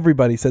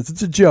 Everybody says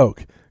it's a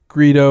joke.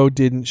 Greedo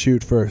didn't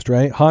shoot first,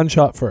 right? Han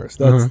shot first.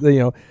 That's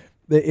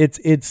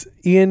it's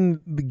in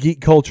the geek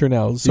culture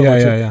now. So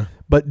yeah.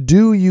 But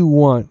do you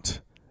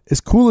want, as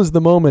cool as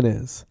the moment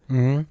is,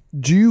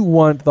 do you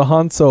want the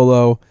Han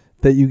Solo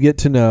that you get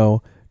to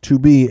know to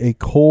be a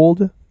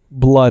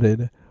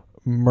cold-blooded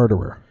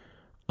murderer?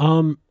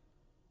 I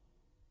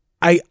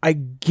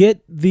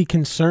get the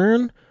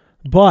concern,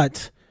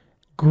 but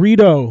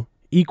Greedo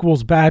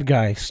equals bad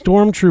guy.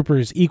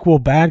 Stormtroopers equal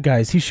bad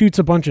guys. He shoots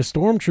a bunch of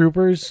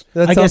stormtroopers.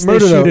 I guess they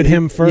shoot at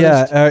him first.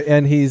 Yeah,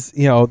 and he's,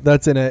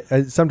 that's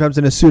in sometimes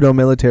in a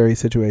pseudo-military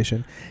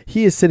situation.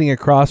 He is sitting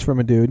across from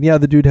a dude. Yeah,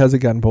 the dude has a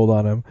gun pulled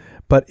on him,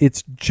 but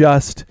it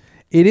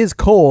is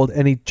cold,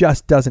 and he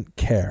just doesn't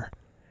care.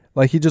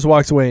 Like, he just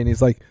walks away, and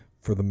he's like,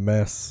 for the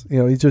mess. He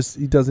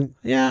doesn't.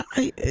 Yeah,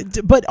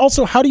 but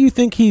also, how do you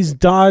think he's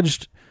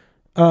dodged?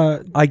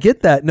 I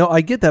get that. No, I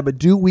get that, but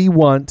do we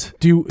want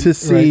to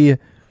see... Right.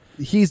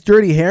 He's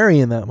Dirty Harry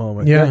in that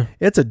moment. Yeah.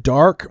 It's a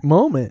dark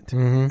moment.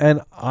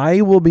 And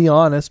I will be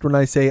honest when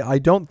I say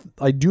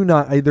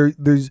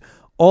there's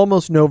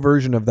almost no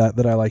version of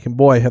that I like. And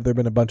boy, have there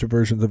been a bunch of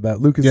versions of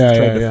that. Lucas has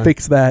tried to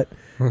fix that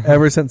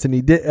ever since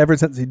he did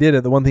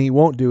it. The one thing he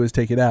won't do is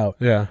take it out.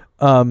 Yeah.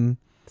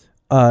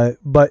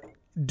 But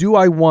do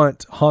I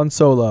want Han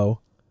Solo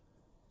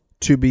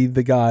to be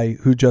the guy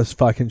who just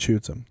fucking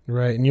shoots him?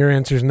 Right. And your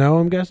answer is no,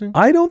 I'm guessing?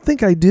 I don't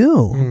think I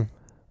do.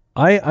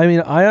 I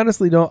mean, I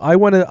honestly don't. I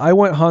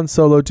want Han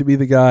Solo to be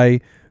the guy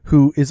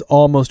who is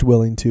almost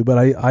willing to, but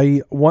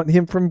I want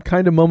him from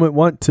kind of moment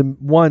one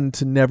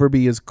to never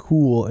be as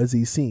cool as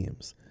he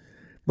seems.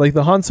 Like,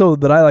 the Han Solo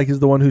that I like is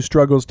the one who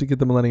struggles to get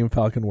the Millennium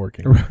Falcon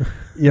working.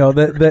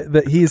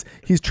 That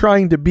he's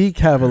trying to be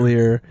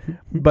cavalier,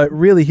 but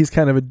really he's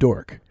kind of a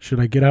dork. Should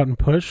I get out and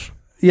push?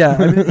 Yeah,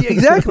 I mean,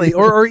 exactly.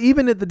 Or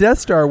even at the Death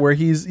Star, where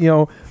he's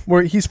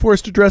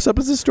forced to dress up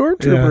as a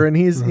stormtrooper, and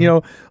he's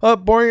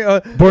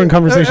boring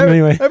conversation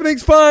anyway.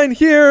 Everything's fine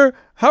here.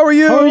 How are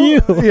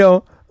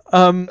you?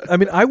 I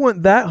mean, I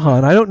want that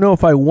Han. I don't know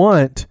if I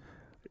want.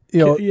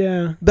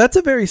 That's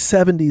a very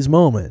 70s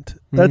moment.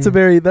 That's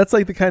that's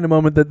like the kind of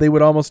moment that they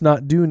would almost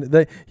not do.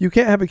 That you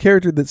can't have a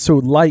character that's so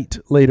light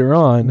later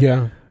on.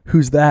 Yeah,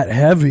 who's that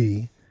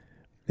heavy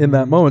in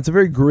that moment. It's a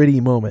very gritty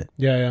moment.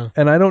 Yeah.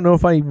 And I don't know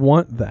if I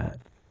want that.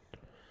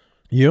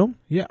 You?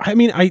 Yeah, I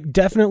mean, I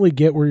definitely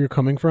get where you're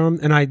coming from,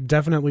 and I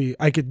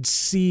could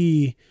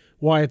see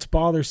why it's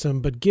bothersome,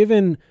 but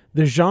given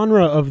the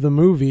genre of the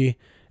movie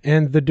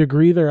and the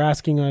degree they're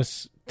asking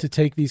us to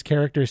take these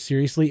characters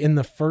seriously in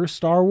the first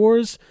Star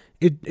Wars,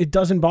 it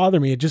doesn't bother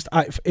me.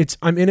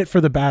 I'm in it for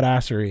the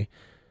badassery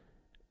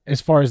as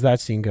far as that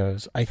scene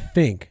goes. I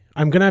think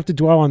I'm gonna have to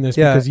dwell on this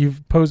because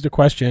you've posed a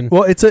question.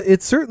 Well, I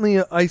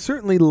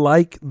certainly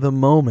like the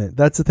moment.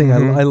 That's the thing.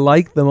 Mm-hmm. I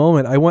like the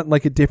moment. I want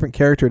like a different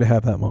character to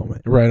have that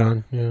moment. Right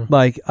on. Yeah.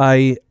 Like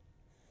I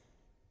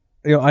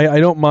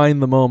don't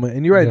mind the moment.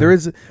 And you're right.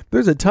 Yeah.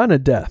 There's a ton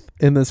of death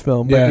in this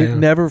film, but it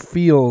never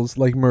feels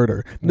like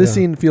murder. This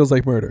scene feels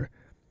like murder.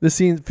 This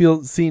scene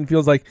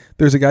feels like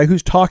there's a guy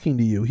who's talking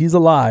to you. He's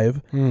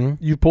alive. Mm-hmm.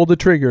 You pulled the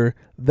trigger.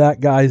 That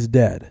guy's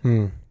dead.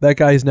 Mm. That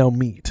guy's now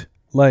meat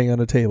laying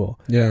on a table.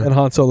 Yeah. And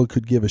Han Solo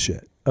could give a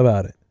shit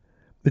about it.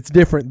 It's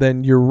different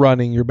than you're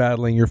running, you're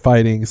battling, you're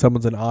fighting.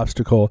 Someone's an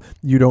obstacle.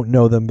 You don't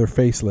know them. They're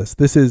faceless.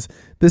 This is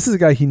a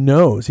guy he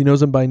knows. He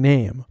knows him by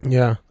name.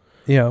 Yeah.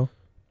 You know.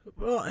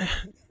 Well,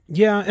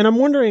 yeah, and I'm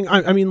wondering,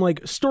 I mean,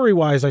 like,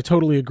 story-wise, I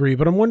totally agree,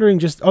 but I'm wondering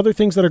just other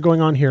things that are going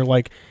on here,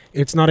 like,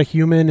 it's not a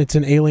human, it's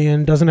an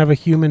alien, doesn't have a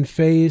human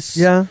face.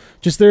 Yeah.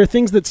 Just there are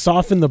things that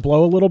soften the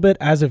blow a little bit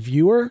as a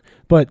viewer,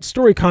 but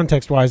story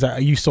context-wise,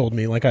 you sold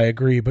me, like, I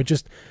agree, but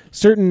just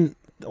certain,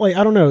 like,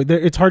 I don't know,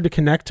 it's hard to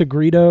connect to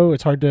Greedo,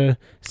 it's hard to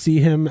see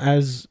him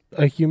as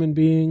a human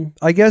being.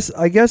 I guess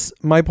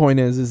my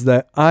point is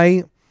that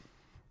I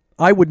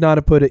would not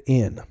have put it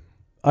in.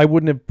 I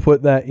wouldn't have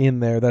put that in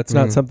there. That's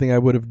not something I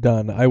would have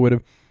done. I would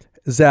have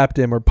zapped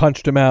him or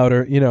punched him out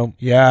or, you know.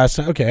 Yeah,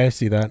 so, okay, I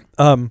see that.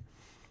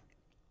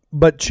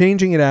 But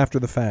changing it after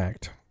the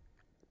fact,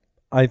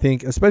 I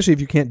think, especially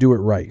if you can't do it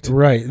right.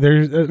 Right.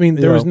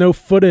 There was no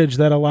footage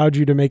that allowed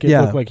you to make it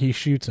look like he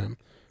shoots him.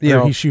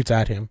 Or he shoots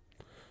at him.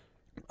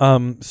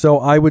 So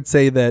I would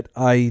say that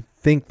I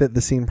think that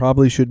the scene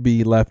probably should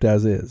be left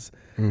as is.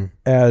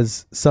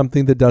 As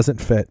something that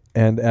doesn't fit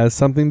and as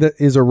something that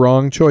is a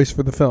wrong choice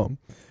for the film.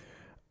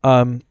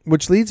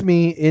 Which leads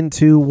me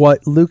into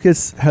what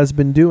Lucas has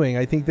been doing.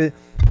 I think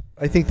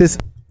this.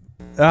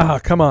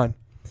 Come on.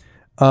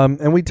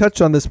 And we touched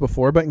on this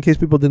before, but in case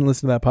people didn't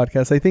listen to that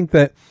podcast, I think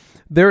that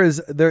there is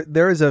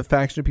a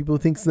faction of people who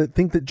think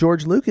that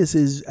George Lucas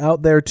is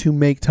out there to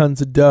make tons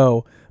of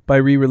dough by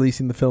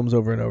re-releasing the films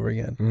over and over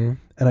again,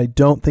 and I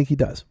don't think he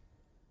does.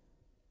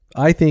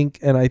 I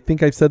think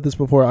I've said this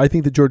before. I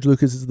think that George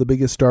Lucas is the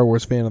biggest Star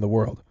Wars fan in the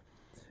world,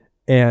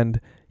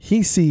 and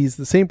he sees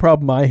the same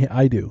problem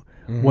I do.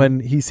 When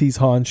he sees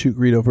Han shoot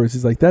Greedo first,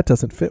 he's like, that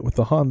doesn't fit with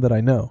the Han that I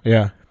know.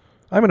 Yeah.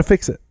 I'm going to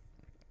fix it.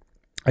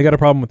 I got a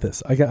problem with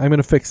this. I'm going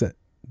to fix it.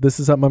 This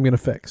is something I'm going to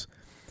fix.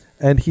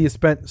 And he has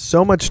spent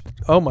so much...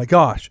 Oh, my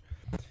gosh.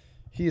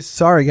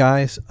 Sorry,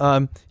 guys.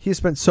 He has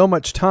spent so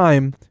much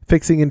time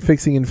fixing and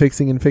fixing and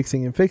fixing and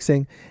fixing and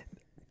fixing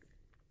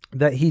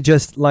that he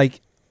just, like...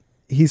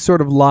 He's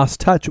sort of lost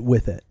touch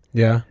with it.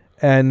 Yeah.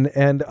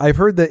 And I've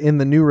heard that in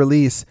the new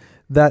release...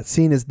 That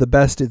scene is the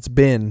best it's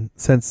been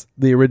since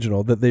the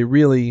original, that they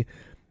really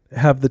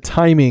have the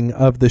timing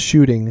of the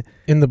shooting.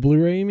 In the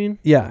Blu-ray, you mean?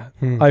 Yeah.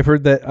 I've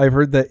heard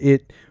that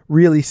it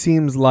really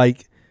seems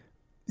like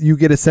you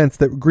get a sense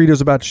that Greedo's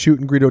about to shoot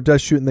and Greedo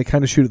does shoot and they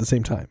kind of shoot at the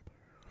same time.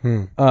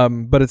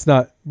 But it's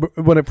not,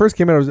 when it first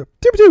came out, it was like,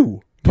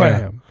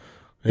 bam.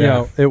 Yeah. You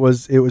know, it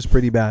was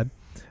pretty bad.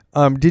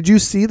 Did you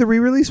see the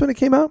re-release when it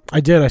came out? I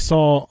did. I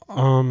saw,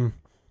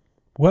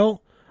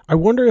 I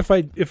wonder if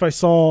I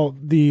saw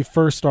the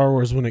first Star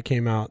Wars when it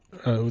came out,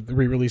 the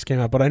re-release came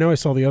out, but I know I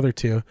saw the other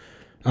two.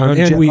 On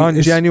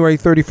January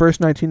 31st,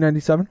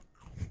 1997?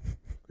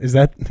 Is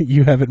that,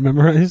 you have it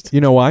memorized?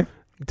 You know why?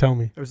 Tell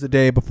me. It was the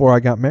day before I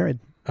got married.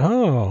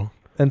 Oh.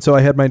 And so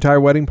I had my entire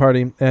wedding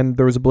party, and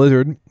there was a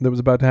blizzard that was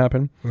about to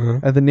happen.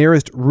 And the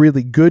nearest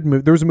really good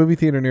movie, there was a movie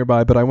theater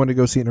nearby, but I wanted to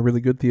go see it in a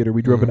really good theater.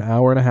 We drove an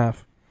hour and a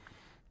half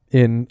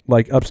in,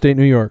 like, upstate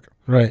New York.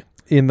 Right.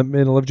 In the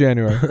middle of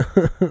January.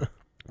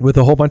 With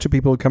a whole bunch of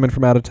people coming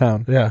from out of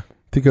town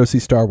to go see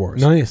Star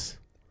Wars. Nice.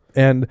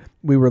 And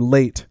we were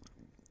late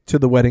to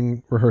the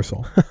wedding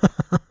rehearsal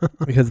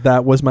because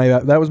that was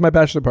my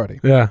bachelor party.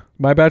 Yeah.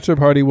 My bachelor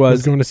party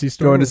was going to see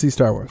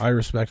Star Wars. I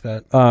respect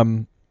that.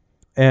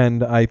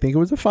 And I think it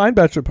was a fine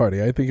bachelor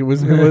party. I think it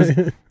was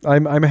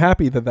I'm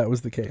happy that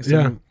was the case.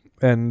 Yeah.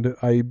 And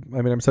I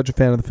mean, I'm such a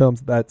fan of the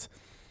films. That's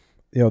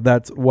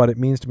what it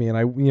means to me.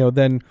 And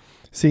then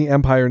seeing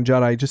Empire and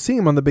Jedi, just seeing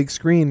them on the big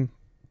screen,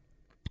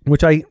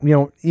 which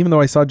even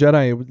though I saw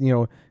Jedi,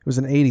 it was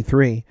in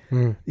 83.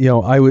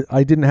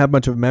 I didn't have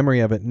much of a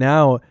memory of it.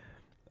 Now,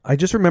 I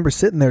just remember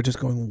sitting there just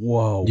going,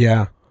 whoa.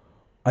 Yeah.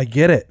 I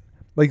get it.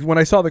 Like when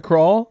I saw the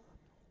crawl,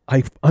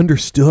 I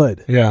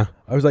understood. Yeah.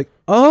 I was like,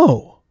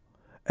 oh.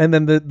 And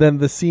then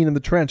the scene in the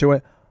trench, I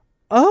went,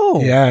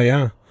 oh. Yeah,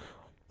 yeah.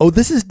 Oh,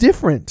 this is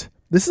different.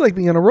 This is like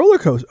being on a roller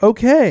coaster.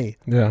 Okay.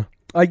 Yeah.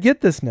 I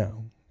get this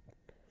now.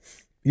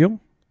 You?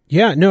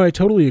 Yeah, no, I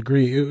totally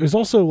agree. It was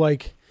also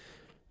like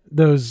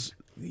those,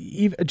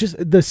 just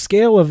the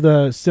scale of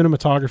the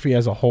cinematography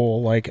as a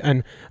whole, like,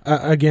 and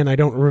again, I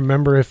don't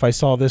remember if I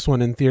saw this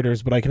one in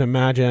theaters, but I can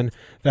imagine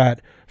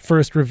that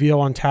first reveal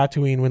on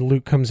Tatooine when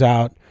Luke comes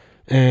out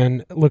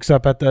and looks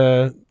up at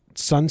the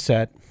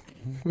sunset.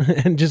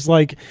 And just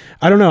like,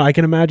 I don't know, I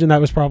can imagine that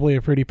was probably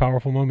a pretty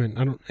powerful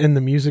moment. And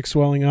the music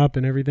swelling up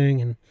and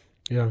everything, and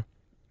yeah.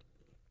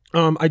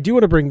 I do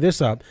want to bring this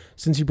up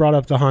since you brought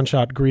up the Han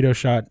shot, Greedo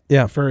shot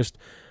first.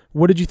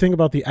 What did you think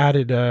about the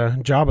added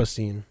Jabba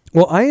scene?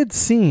 Well, I had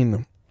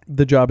seen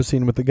the Jabba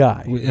scene with the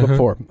guy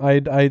before.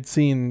 I had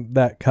seen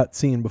that cut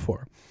scene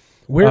before.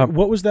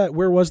 What was that?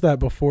 Where was that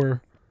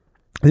before?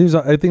 I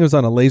think it was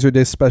on a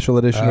Laserdisc special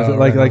edition.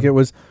 It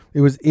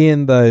was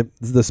in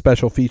the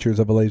special features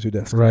of a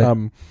Laserdisc.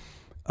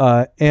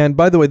 Right. And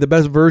by the way, the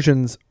best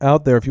versions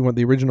out there, if you want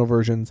the original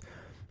versions,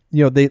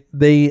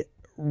 they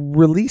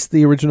released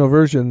the original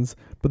versions,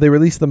 but they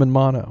released them in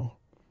mono,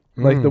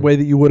 like the way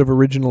that you would have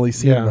originally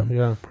seen them.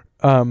 Yeah.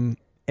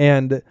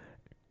 And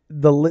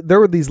there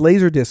were these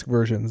Laserdisc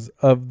versions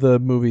of the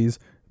movies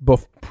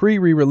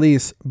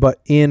pre-release, but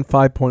in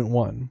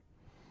 5.1,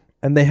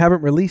 and they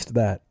haven't released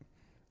that.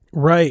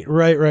 Right.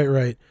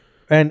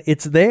 And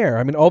it's there.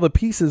 I mean, all the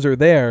pieces are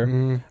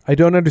there. I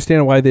don't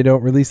understand why they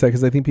don't release that,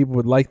 because I think people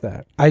would like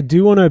that. I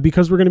do want to,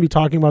 because we're going to be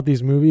talking about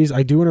these movies,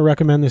 I do want to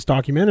recommend this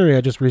documentary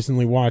I just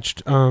recently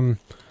watched,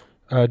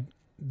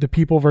 The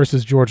People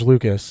versus George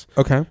Lucas.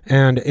 Okay.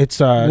 And it's...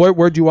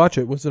 Where'd you watch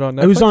it? Was it on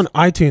Netflix? It was on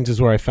iTunes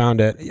is where I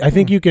found it. I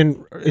think you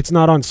can... It's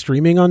not on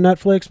streaming on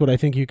Netflix, but I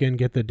think you can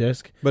get the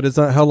disc. But it's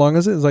not... How long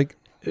is it?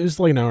 It's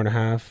like an hour and a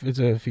half. It's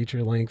a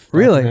feature-length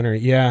Really? documentary.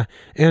 Yeah.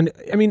 And,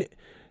 I mean...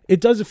 It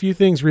does a few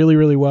things really,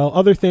 really well.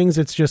 Other things,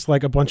 it's just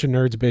like a bunch of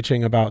nerds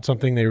bitching about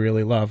something they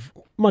really love,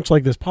 much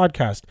like this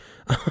podcast.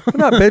 I'm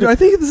not bitching. I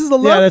think this is a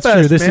love fest. Yeah,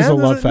 that's true. This man. is a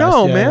love fest.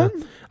 No, yeah.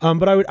 man.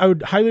 But I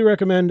would highly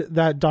recommend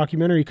that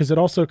documentary because it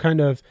also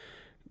kind of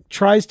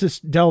tries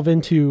to delve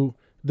into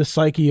the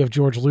psyche of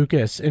George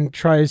Lucas and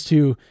tries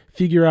to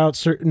figure out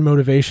certain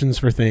motivations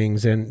for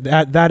things, and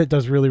that it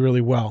does really,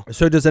 really well.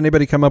 So does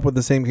anybody come up with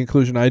the same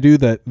conclusion I do,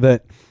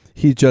 that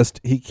he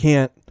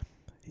can't?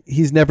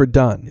 He's never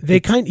done. They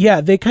kind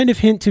of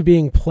hint to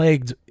being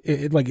plagued,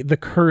 like the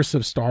curse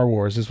of Star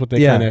Wars is what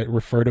they kind of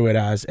refer to it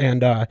as.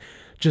 And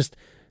just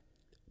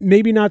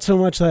maybe not so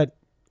much that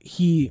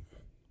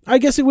I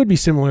guess it would be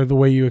similar the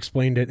way you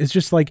explained it. It's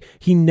just like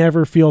he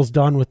never feels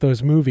done with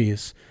those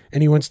movies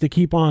and he wants to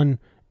keep on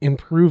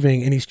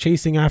improving, and he's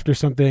chasing after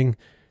something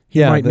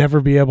he might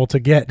never be able to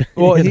get.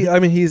 Well,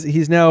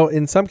 he's now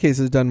in some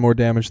cases done more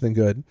damage than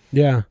good.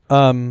 Yeah.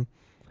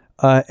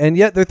 And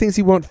yet there are things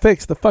he won't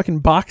fix. The fucking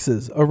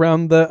boxes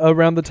around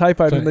the TIE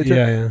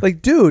Fighter.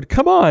 Like, dude,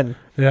 come on.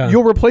 Yeah.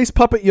 You'll replace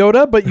Puppet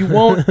Yoda, but you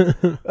won't.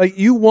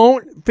 You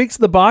won't fix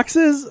the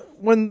boxes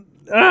when.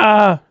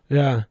 Yeah.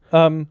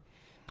 Well,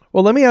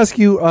 let me ask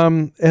you.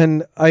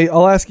 And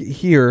I'll ask it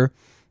here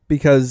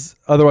because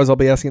otherwise I'll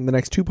be asking it in the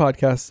next two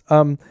podcasts.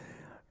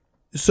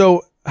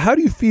 So how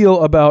do you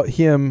feel about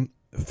him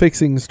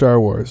fixing Star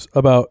Wars?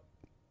 About,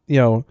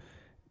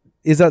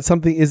 is that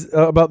something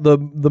about the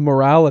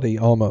morality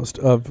almost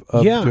of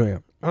doing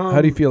it?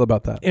 How do you feel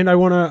about that? And I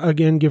want to,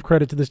 again, give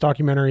credit to this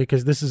documentary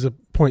because this is a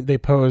point they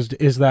posed,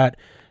 is that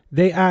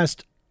they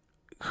asked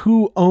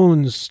who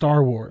owns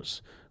Star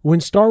Wars? When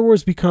Star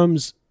Wars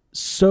becomes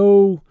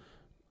so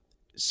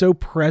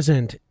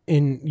present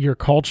in your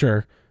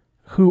culture,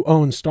 who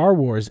owns Star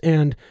Wars?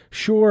 And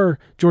sure,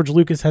 George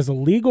Lucas has a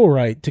legal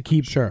right to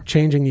keep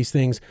changing these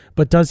things,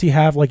 but does he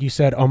have, like you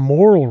said, a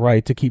moral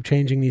right to keep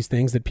changing these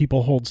things that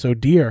people hold so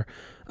dear?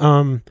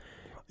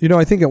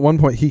 I think at one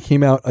point he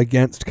came out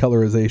against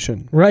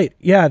colorization. Right.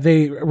 Yeah,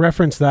 they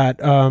referenced that.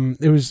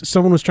 It was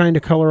someone was trying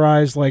to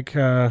colorize like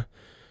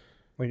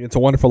It's a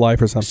Wonderful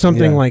Life or something.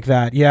 Something like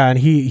that. Yeah, and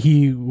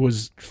he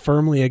was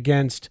firmly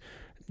against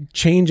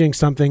changing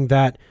something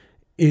that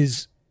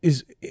is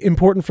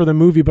important for the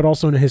movie, but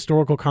also in a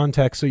historical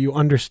context, so you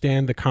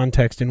understand the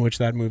context in which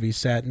that movie's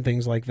set and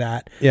things like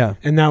that. Yeah.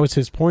 And that was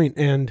his point.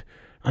 And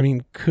I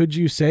mean, could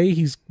you say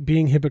he's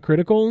being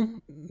hypocritical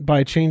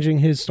by changing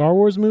his Star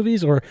Wars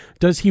movies, or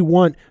does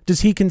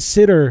he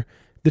consider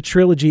the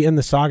trilogy and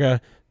the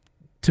saga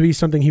to be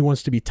something he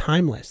wants to be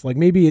timeless? Like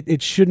maybe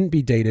it shouldn't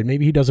be dated.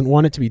 Maybe he doesn't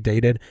want it to be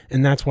dated,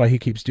 and that's why he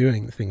keeps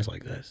doing things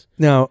like this.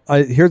 Now,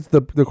 here's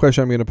the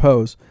question I'm going to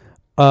pose.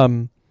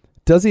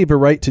 Does he have a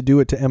right to do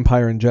it to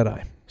Empire and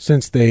Jedi?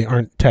 Since they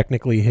aren't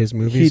technically his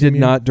movies. He did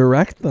not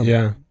direct them.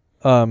 Yeah.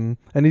 And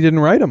he didn't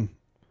write them.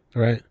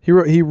 Right. He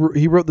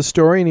wrote the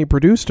story and he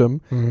produced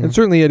them, and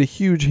certainly had a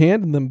huge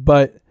hand in them,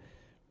 but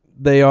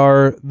they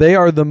are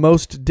the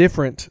most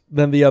different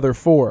than the other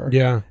four.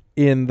 Yeah.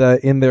 In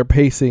their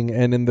pacing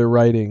and in their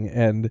writing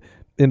and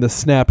in the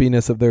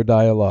snappiness of their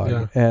dialogue.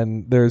 Yeah.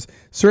 And there's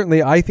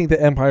certainly, I think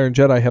that Empire and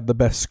Jedi have the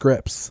best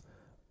scripts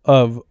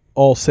of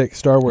all 6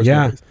 Star Wars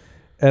movies.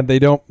 And they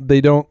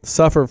don't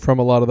suffer from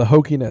a lot of the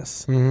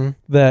hokiness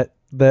that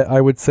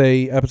I would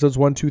say episodes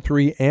 1, 2,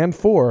 3, and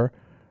 4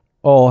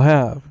 all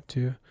have.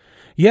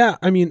 Yeah,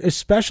 I mean,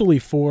 especially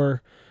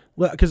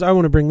because I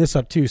want to bring this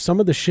up too. Some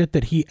of the shit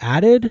that he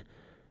added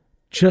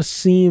just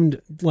seemed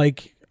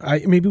like,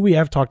 maybe we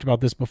have talked about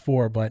this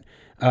before, but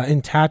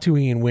in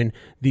Tatooine, when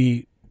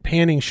the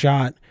panning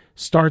shot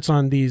starts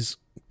on these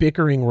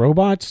bickering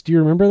robots. Do you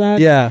remember that?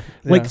 Yeah.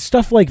 Like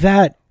stuff like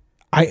that.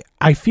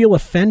 I feel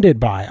offended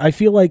by. I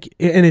feel like,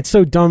 and it's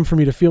so dumb for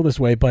me to feel this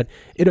way, but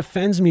it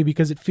offends me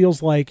because it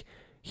feels like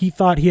he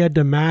thought he had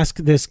to mask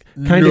this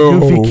kind of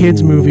goofy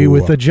kids movie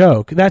with a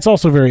joke. That's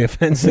also very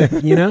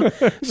offensive, you know?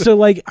 So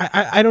like,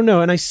 I don't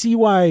know. And I see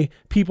why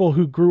people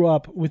who grew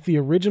up with the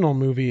original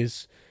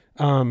movies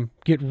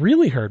get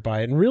really hurt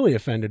by it and really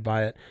offended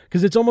by it.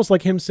 Because it's almost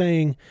like him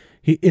saying,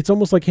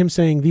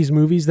 these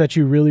movies that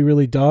you really,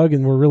 really dug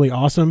and were really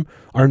awesome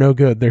are no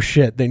good. They're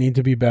shit. They need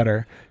to be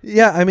better.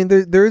 Yeah, I mean,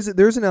 there's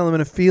an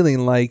element of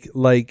feeling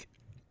like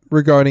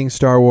regarding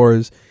Star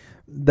Wars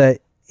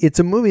that it's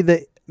a movie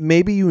that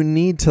maybe you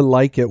need to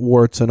like it,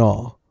 warts and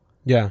all.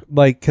 Yeah.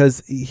 Like,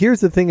 because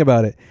here's the thing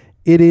about it.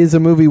 It is a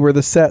movie where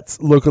the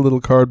sets look a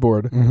little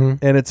cardboard. Mm-hmm.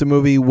 And it's a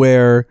movie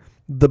where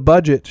the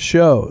budget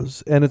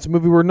shows. And it's a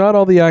movie where not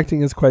all the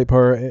acting is quite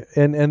par.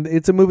 And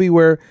it's a movie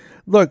where...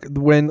 Look,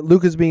 when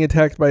Luke is being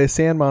attacked by a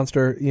sand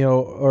monster, you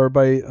know, or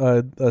by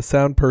a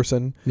sound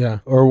person,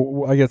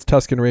 or I guess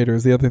Tusken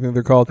Raiders, the other thing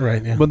they're called.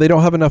 Right. Yeah. When they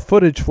don't have enough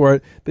footage for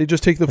it, they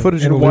just take the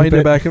footage and wind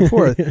it back and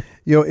forth.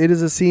 You know, it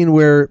is a scene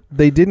where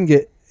they didn't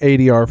get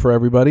ADR for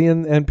everybody,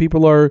 and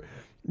people are,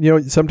 you know,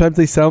 sometimes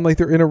they sound like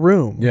they're in a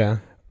room. Yeah.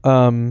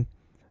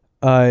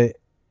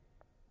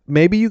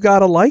 Maybe you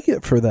gotta like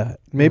it for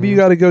that. Maybe you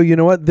gotta go, you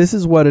know what, this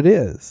is what it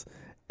is,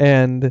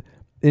 and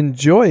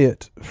enjoy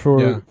it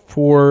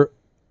for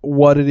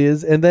what it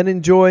is, and then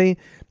enjoy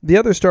the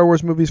other Star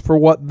Wars movies for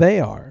what they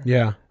are.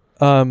 Yeah.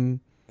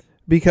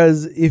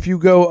 Because if you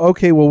go,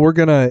 okay, well, we're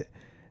gonna,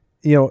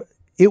 you know,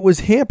 it was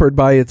hampered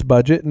by its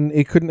budget and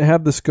it couldn't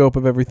have the scope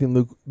of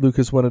everything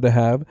Lucas wanted to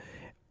have,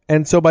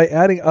 and so by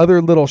adding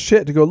other little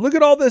shit to go, look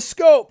at all this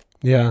scope.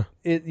 Yeah.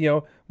 It, you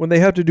know, when they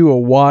have to do a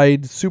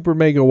wide, super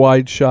mega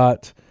wide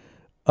shot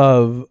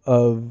of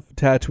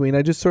Tatooine,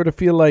 I just sort of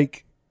feel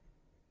like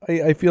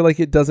I feel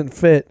like it doesn't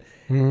fit,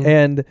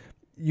 and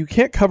you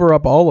can't cover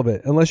up all of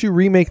it unless you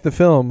remake the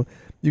film.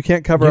 You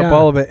can't cover up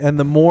all of it, and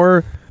the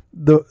more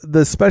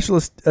the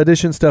specialist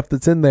edition stuff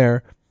that's in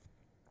there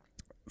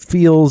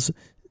feels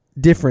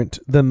different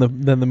than the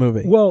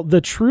movie. Well,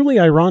 the truly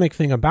ironic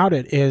thing about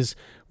it is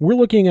we're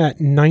looking at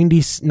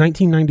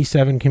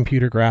 1997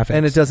 computer graphics,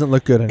 and it doesn't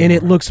look good anymore. And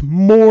it looks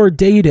more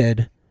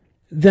dated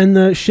than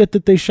the shit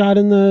that they shot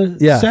in the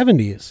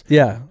 70s.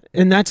 Yeah.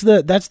 And that's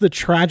the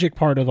tragic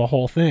part of the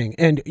whole thing.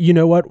 And you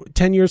know what?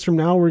 10 years from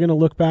now, we're going to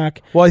look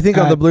back. Well, I think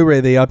on the Blu-ray,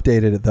 they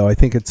updated it, though. I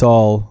think it's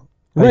all...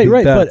 Right.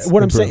 But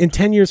what I'm saying, in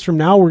 10 years from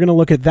now, we're going to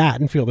look at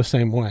that and feel the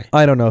same way.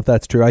 I don't know if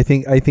that's true. I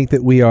think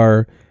that we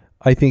are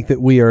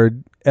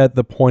at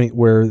the point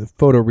where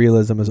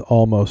photorealism is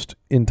almost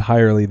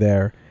entirely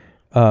there,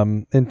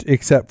 and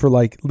except for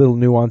like little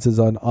nuances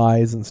on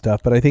eyes and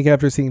stuff. But I think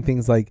after seeing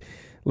things like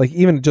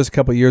even just a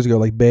couple of years ago,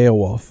 like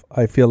Beowulf,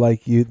 I feel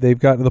like they've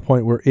gotten to the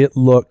point where it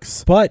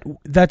looks. But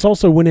that's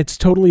also when it's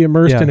totally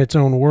immersed in its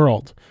own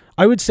world.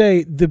 I would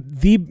say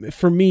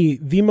for me,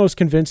 the most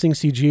convincing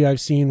CG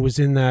I've seen was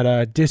in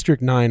that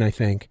District 9, I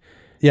think.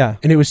 Yeah.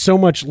 And it was so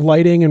much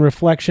lighting and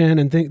reflection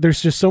and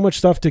there's just so much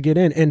stuff to get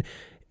in. And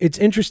it's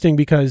interesting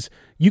because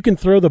you can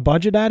throw the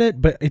budget at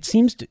it, but it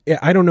seems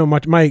I don't know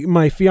much.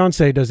 My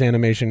fiance does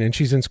animation and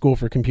she's in school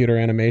for computer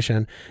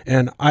animation.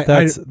 And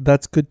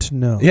that's good to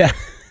know. Yeah.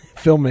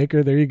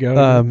 Filmmaker, there you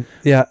go.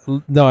 Yeah,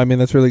 no, I mean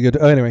that's really good.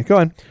 Oh, anyway, go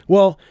on.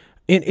 Well,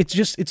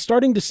 it's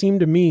starting to seem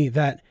to me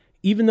that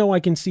even though I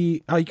can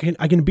be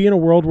in a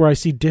world where I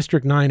see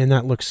District 9 and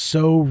that looks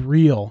so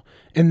real,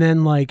 and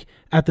then like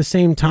at the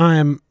same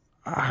time,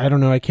 I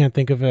don't know, I can't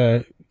think of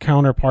a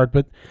counterpart,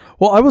 but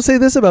well, I will say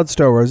this about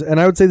Star Wars, and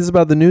I would say this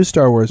about the new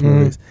Star Wars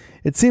movies.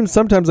 It seems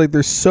sometimes like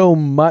there's so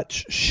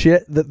much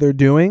shit that they're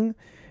doing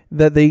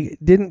that they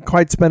didn't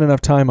quite spend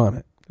enough time on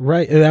it.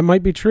 Right, that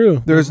might be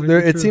true.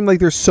 It seemed like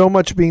there's so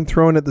much being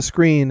thrown at the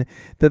screen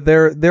that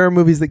there are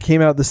movies that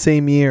came out the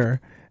same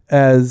year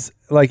as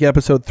like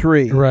Episode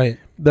 3. Right.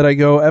 That I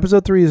go,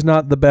 Episode 3 is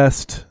not the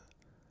best.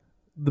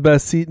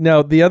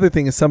 Now, the other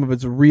thing is some of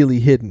it's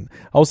really hidden.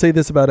 I'll say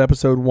this about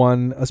Episode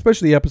 1,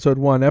 especially Episode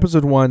 1.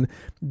 Episode 1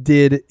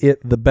 did it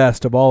the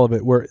best of all of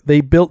it, where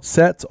they built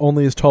sets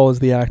only as tall as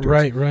the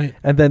actors. Right.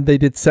 And then they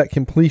did set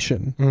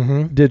completion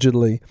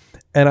digitally.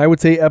 And I would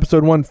say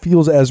Episode 1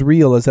 feels as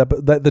real as the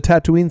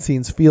Tatooine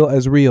scenes feel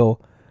as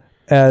real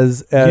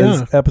as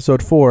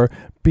Episode 4,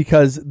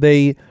 because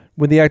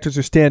when the actors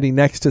are standing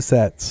next to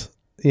sets,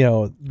 you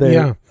know,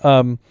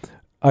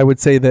 I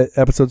would say that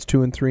Episodes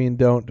 2 and 3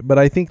 don't. But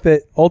I think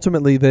that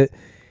ultimately that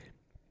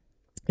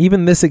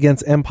even this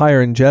against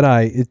Empire and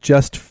Jedi, it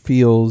just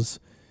feels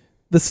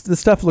the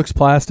stuff looks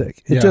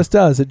plastic. It just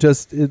does.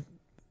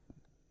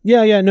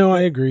 Yeah. No,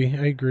 I agree.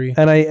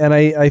 And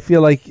I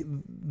feel like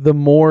the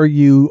more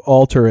you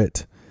alter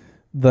it,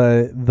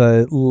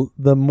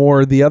 the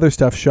more the other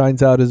stuff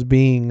shines out as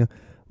being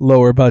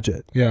lower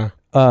budget. Yeah.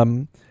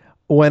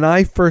 When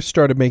I first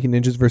started making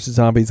Ninjas vs.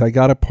 Zombies, I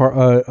got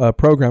a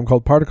program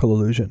called Particle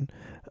Illusion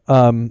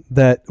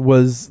that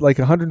was like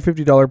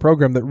 $150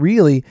 program that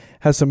really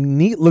has some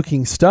neat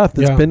looking stuff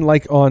that's been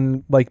like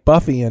on like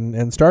Buffy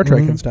and Star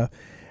Trek and stuff.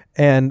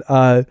 And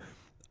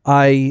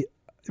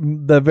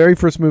the very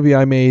first movie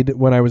I made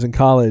when I was in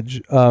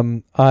college,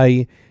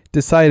 I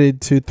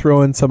decided to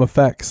throw in some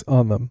effects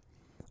on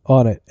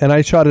it, and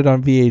I shot it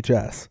on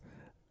VHS,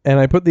 and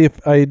I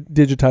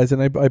digitized it,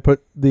 and I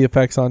put the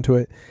effects onto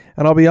it,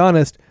 and I'll be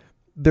honest,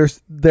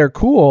 they're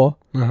cool,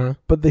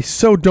 but they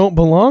so don't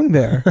belong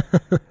there.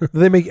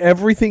 They make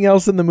everything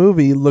else in the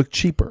movie look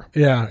cheaper.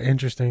 Yeah,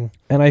 interesting.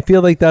 And I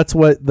feel like that's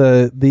what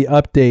the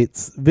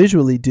updates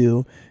visually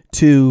do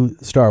to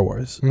Star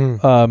Wars.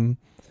 And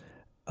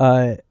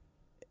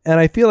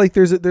I feel like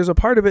there's a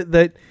part of it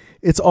that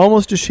it's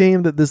almost a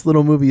shame that this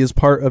little movie is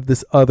part of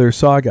this other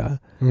saga,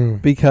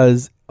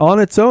 because on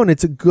its own,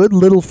 it's a good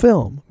little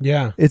film.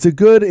 Yeah, it's a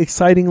good,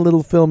 exciting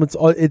little film.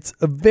 It's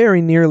a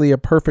very nearly a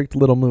perfect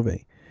little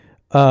movie.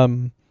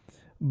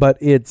 But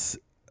it's,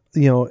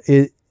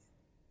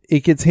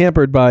 it gets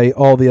hampered by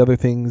all the other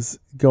things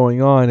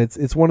going on.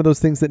 It's one of those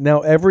things that now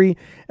every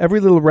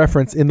little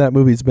reference in that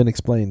movie has been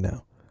explained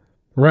now.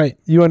 Right.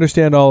 You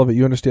understand all of it.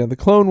 You understand the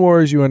Clone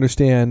Wars. You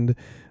understand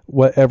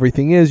what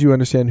everything is. You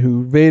understand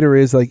who Vader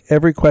is. Like,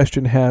 every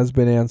question has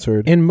been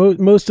answered. And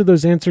most of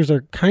those answers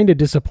are kind of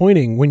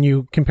disappointing when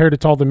you compare it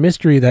to all the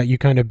mystery that you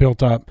kind of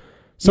built up.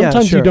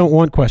 Sometimes you don't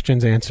want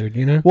questions answered,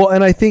 Well,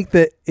 and I think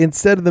that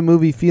instead of the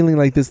movie feeling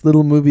like this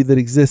little movie that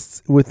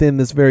exists within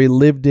this very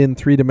lived-in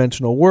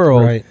three-dimensional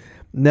world,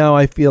 now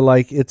I feel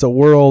like it's a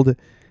world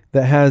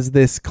that has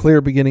this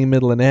clear beginning,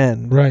 middle, and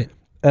end. Right.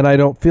 And I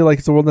don't feel like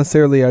it's a world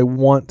necessarily I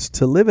want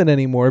to live in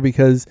anymore,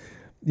 because,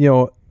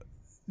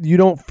 you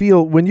don't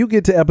feel, when you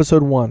get to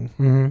episode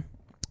 1,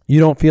 you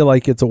don't feel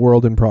like it's a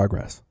world in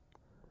progress.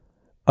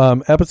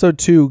 Episode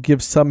 2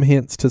 gives some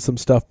hints to some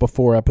stuff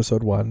before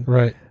episode 1.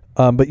 Right.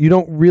 But you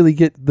don't really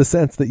get the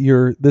sense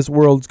that this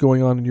world's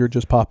going on and you're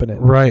just popping in.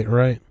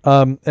 Right.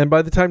 And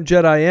by the time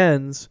Jedi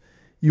ends,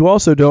 you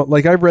also don't,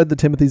 like, I've read the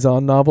Timothy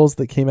Zahn novels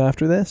that came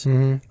after this.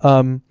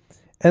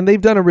 And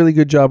they've done a really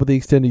good job with the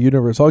extended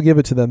universe. I'll give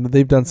it to them.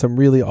 They've done some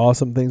really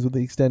awesome things with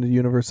the extended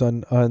universe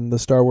on the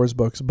Star Wars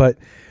books. But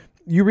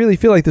you really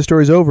feel like the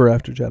story's over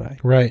after Jedi.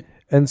 Right.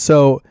 And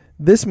so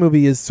this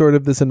movie is sort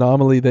of this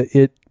anomaly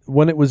that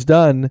when it was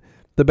done,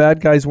 the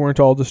bad guys weren't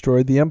all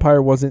destroyed. The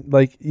Empire wasn't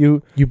like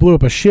you blew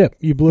up a ship.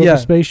 You blew up a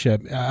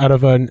spaceship out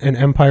of an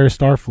Empire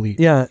Starfleet.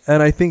 Yeah.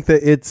 And I think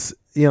that it's,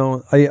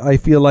 I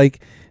feel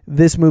like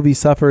this movie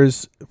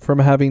suffers from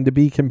having to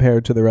be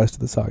compared to the rest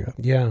of the saga.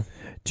 Yeah.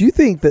 Do you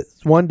think that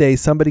one day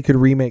somebody could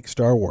remake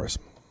Star Wars?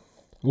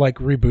 Like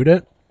reboot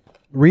it?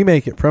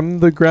 Remake it from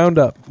the ground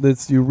up.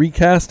 You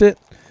recast it,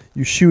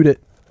 you shoot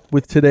it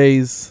with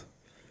today's,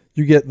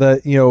 you get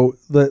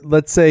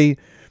let's say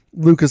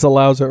Lucas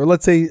allows it, or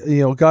let's say,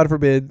 God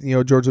forbid,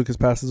 George Lucas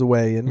passes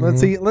away, and let's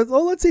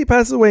say he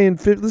passes away in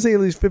let's say at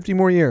least 50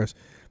 more years.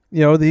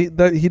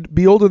 He'd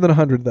be older than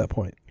 100 at that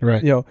point.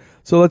 Right.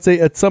 So let's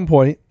say at some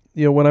point,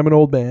 when I'm an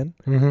old man,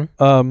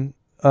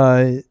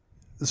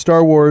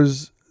 Star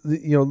Wars,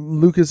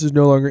 Lucas is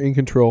no longer in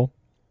control.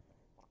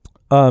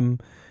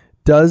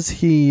 Does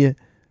he,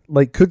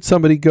 could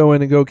somebody go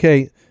in and go,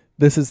 okay,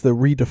 this is the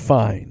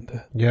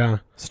redefined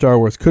Star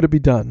Wars? Could it be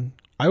done?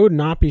 I would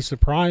not be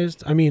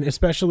surprised. I mean,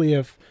 especially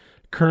if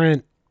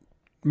current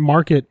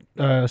market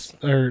or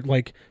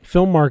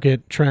film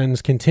market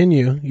trends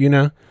continue,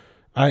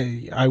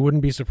 I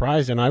wouldn't be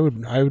surprised, and I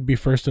would be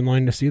first in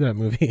line to see that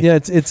movie. Yeah,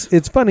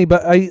 it's funny,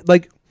 but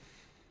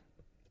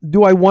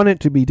do I want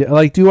it to be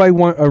do I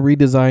want a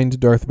redesigned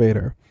Darth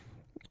Vader?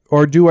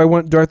 Or do I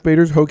want Darth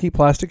Vader's hokey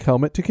plastic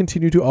helmet to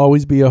continue to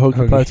always be a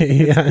hokey plastic?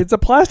 It's a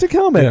plastic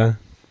helmet. Yeah.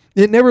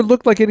 It never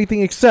looked like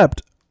anything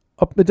except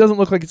it doesn't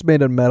look like it's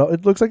made of metal.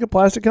 It looks like a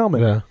plastic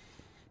helmet. Yeah.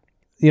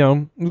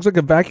 It looks like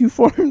a vacuum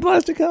formed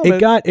plastic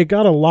helmet. It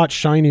got a lot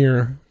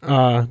shinier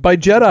by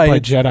Jedi. By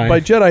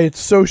Jedi, it's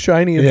so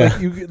shiny. It's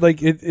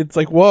it's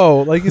like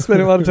whoa. Like, you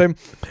spend a lot of time.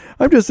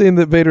 I'm just saying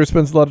that Vader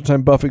spends a lot of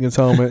time buffing his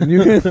helmet, and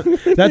you can.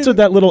 That's what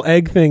that little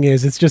egg thing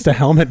is. It's just a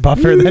helmet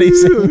buffer that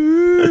he's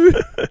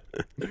in.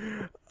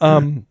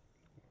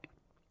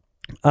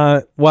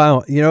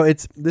 Wow.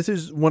 This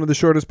is one of the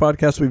shortest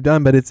podcasts we've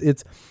done, but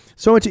it's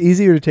so much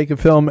easier to take a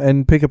film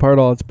and pick apart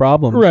all its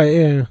problems. Right.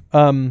 Yeah.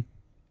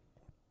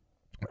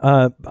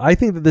 I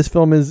think that this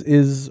film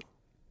is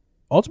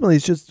ultimately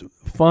it's just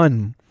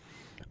fun.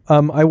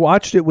 I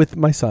watched it with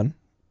my son,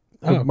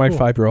 my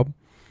 5-year-old,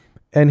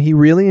 and he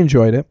really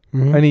enjoyed it,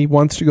 and he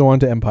wants to go on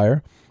to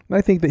Empire. And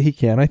I think that he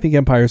can. I think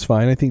Empire's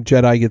fine. I think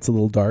Jedi gets a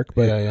little dark,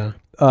 but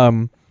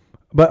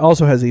but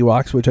also has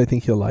Ewoks, which I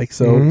think he'll like.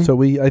 So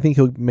I think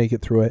he'll make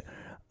it through it.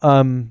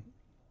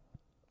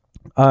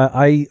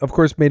 I of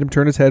course made him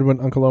turn his head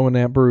when Uncle Owen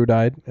and Aunt Beru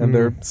died, and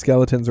their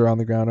skeletons are on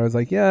the ground. I was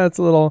like, yeah, it's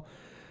a little.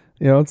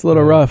 It's a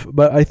little rough,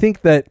 but I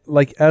think that,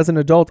 as an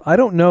adult, I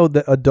don't know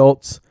that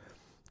adults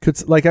could,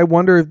 I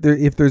wonder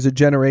if there's a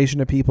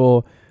generation of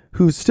people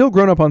who's still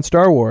grown up on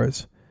Star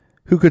Wars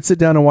who could sit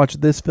down and watch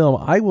this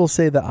film. I will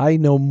say that I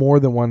know more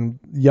than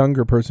one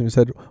younger person who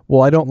said,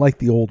 well, I don't like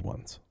the old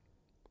ones.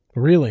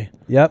 Really?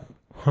 Yep.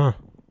 Huh.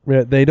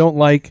 They don't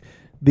like,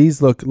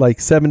 these look like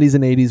 70s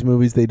and 80s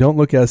movies. They don't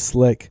look as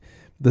slick.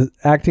 The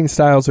acting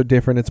styles are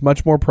different. It's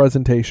much more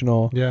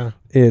presentational. Yeah.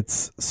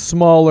 It's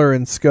smaller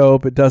in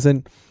scope. It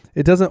doesn't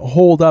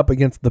hold up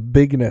against the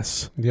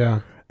bigness.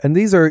 Yeah. And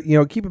these are,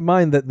 keep in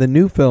mind that the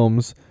new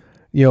films,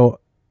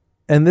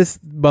 and this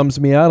bums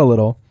me out a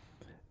little,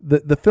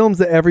 the films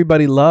that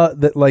everybody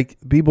that like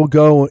people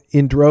go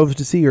in droves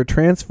to see are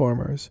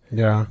Transformers.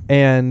 Yeah.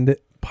 And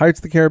Pirates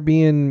of the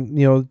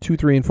Caribbean, 2,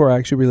 3, and 4. I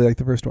actually really like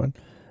the first one.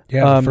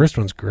 Yeah, the first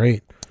one's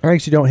great. I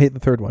actually don't hate the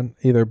third one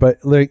either, but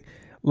like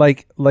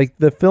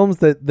the films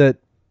that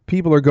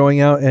people are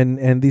going out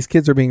and these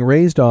kids are being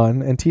raised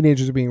on and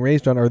teenagers are being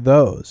raised on are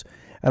those.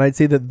 And I'd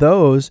say that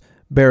those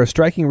bear a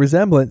striking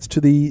resemblance to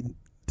the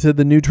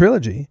new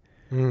trilogy.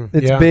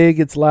 It's big,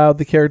 it's loud,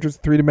 the characters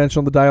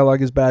three-dimensional, the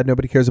dialogue is bad,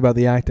 nobody cares about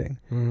the acting.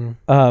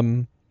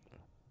 And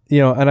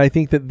I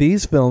think that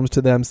these films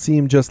to them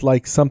seem just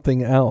like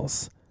something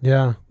else.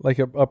 Yeah. Like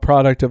a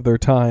product of their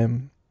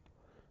time.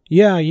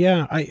 Yeah.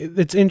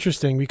 It's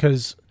interesting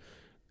because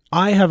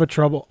I had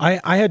trouble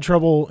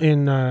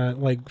in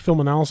like film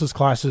analysis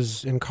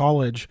classes in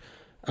college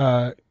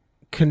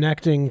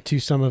connecting to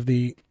some of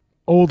the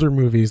older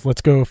movies.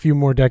 Let's go a few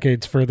more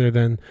decades further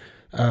than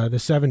the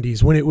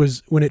 70s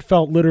when it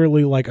felt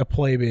literally like a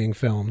play being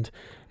filmed.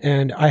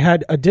 And I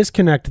had a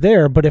disconnect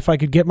there, but if I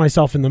could get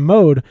myself in the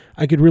mode,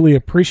 I could really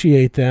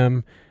appreciate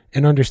them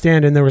and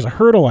understand. And there was a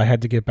hurdle I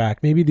had to get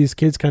back. Maybe these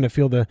kids kind of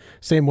feel the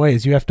same way,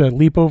 as you have to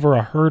leap over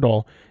a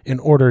hurdle in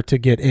order to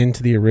get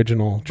into the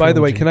original trilogy. By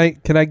the way,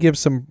 can I give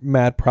some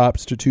mad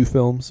props to two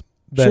films?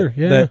 Sure,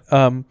 yeah.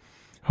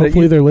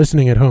 Hopefully they're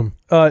listening at home.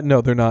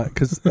 No, they're not,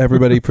 because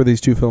everybody for these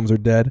two films are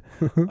dead.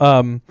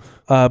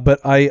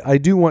 But I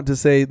do want to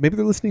say, maybe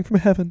they're listening from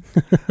heaven.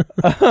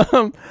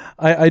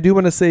 I do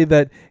want to say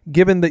that,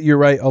 given that you're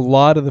right, a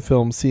lot of the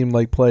films seem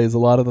like plays. A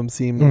lot of them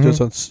seem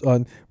just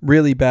on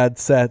really bad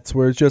sets,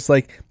 where it's just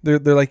like they're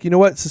like, you know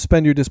what,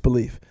 suspend your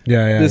disbelief.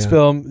 Yeah. This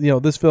film,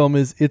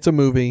 it's a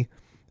movie,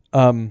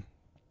 and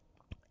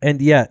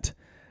yet,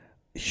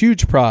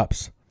 huge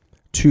props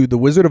to The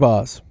Wizard of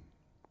Oz.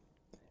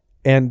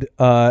 And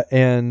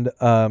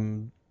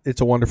It's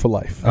a Wonderful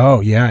Life.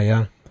 Oh,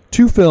 yeah.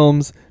 Two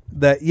films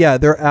that,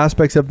 there are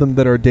aspects of them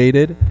that are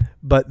dated,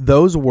 but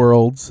those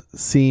worlds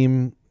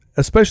seem,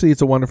 especially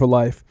It's a Wonderful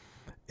Life,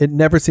 it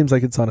never seems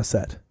like it's on a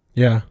set.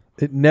 Yeah.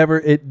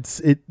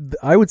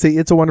 I would say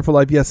It's a Wonderful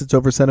Life, yes, it's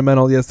over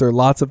sentimental. Yes, there are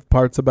lots of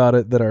parts about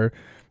it that are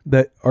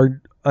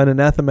an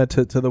anathema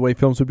to the way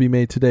films would be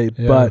made today.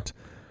 Yeah.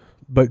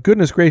 But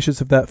goodness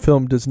gracious, if that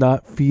film does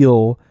not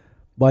feel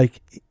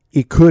like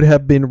it could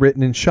have been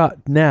written and shot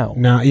now.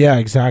 Yeah,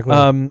 exactly.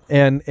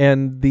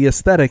 And the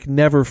aesthetic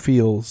never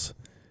feels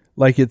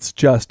like it's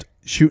just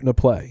shooting a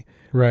play.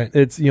 Right.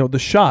 It's, the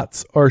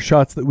shots are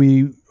shots that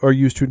we are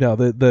used to now.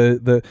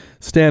 The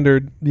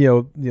standard,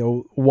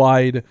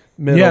 wide,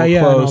 middle,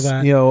 close,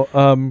 and all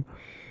that.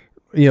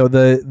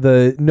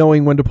 The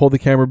knowing when to pull the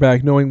camera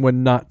back, knowing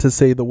when not to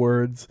say the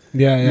words.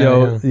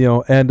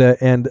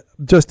 And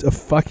just a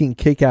fucking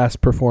kick-ass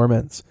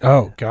performance.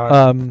 Oh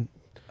God.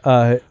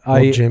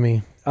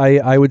 Jimmy.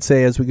 I would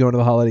say, as we go into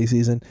the holiday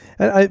season,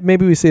 and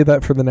maybe we save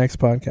that for the next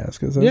podcast,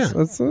 because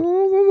that's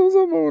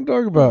something we'll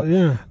talk about.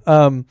 Yeah.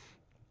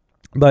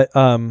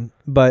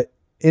 But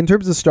in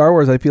terms of Star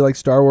Wars, I feel like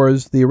Star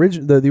Wars, the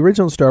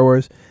original Star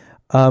Wars.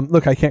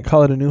 Look, I can't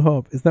call it A New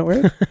Hope. Isn't that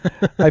weird?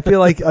 I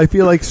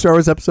feel like Star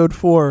Wars Episode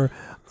 4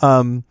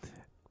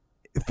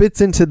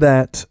 fits into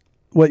that,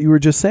 what you were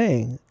just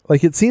saying.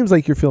 Like, it seems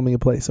like you're filming a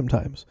play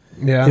sometimes.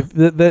 Yeah. If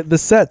the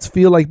sets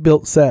feel like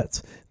built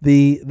sets.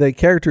 The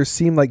characters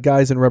seem like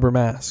guys in rubber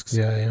masks.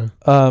 Yeah.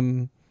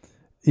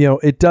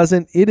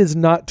 It is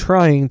not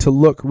trying to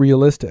look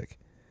realistic.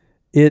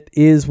 It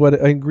is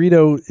and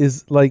Greedo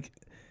is like,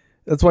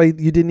 that's why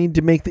you didn't need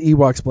to make the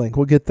Ewoks blink.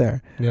 We'll get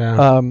there.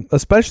 Yeah.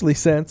 Especially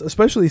since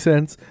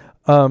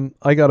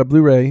I got a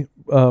Blu-ray,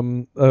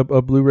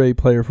 a Blu-ray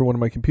player for one of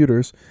my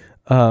computers.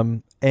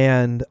 And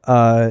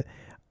I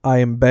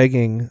am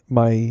begging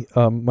my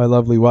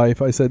lovely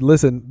wife. I said,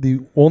 listen, the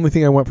only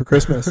thing I want for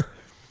Christmas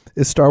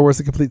is Star Wars: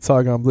 The Complete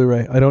Saga on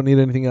Blu-ray. I don't need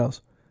anything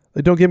else.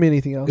 Like, don't give me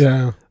anything else.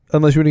 Yeah.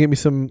 Unless you want to get me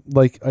some,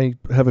 like, I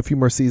have a few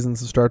more seasons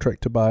of Star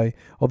Trek to buy.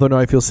 Although now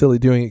I feel silly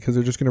doing it because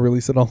they're just going to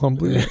release it all on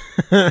Blu-ray.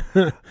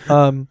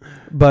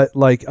 But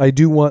like, I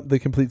do want the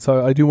complete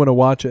saga. I do want to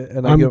watch it.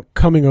 And I'm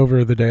coming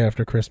over the day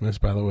after Christmas,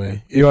 by the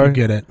way. If you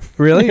get it.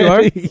 Really? You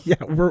are?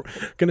 Yeah, we're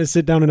going to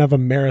sit down and have a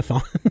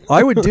marathon.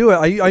 I would do it.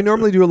 I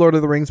normally do a Lord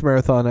of the Rings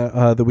marathon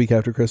the week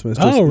after Christmas.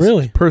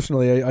 Really?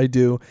 Personally, I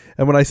do.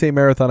 And when I say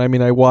marathon, I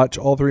mean I watch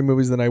all 3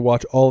 movies, then I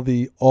watch all of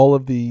the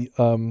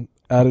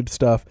added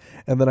stuff,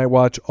 and then I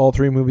watch all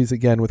 3 movies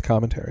again with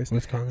commentaries.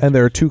 And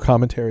there are 2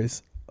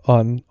 commentaries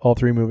on all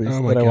 3 movies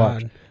that I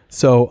watch.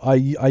 So I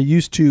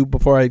used to,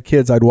 before I had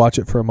kids, I'd watch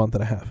it for a month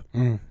and a half.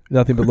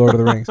 Nothing but Lord of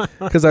the Rings,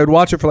 because I would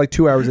watch it for like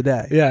 2 hours a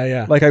day.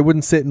 Yeah. Like, I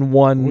wouldn't sit in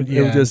one.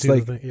 It was just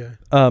like,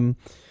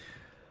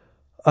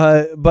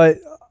 but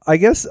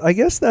I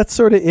guess that's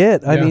sort of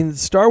it. I mean,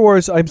 Star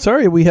Wars, I'm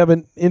sorry we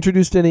haven't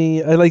introduced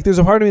any. There's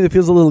a part of me that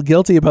feels a little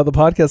guilty about the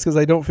podcast because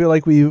I don't feel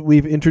like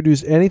we've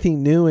introduced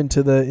anything new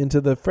into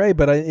the fray.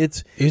 But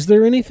is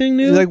there anything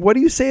new? Like, what do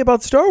you say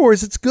about Star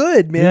Wars? It's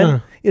good, man. Yeah.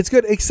 It's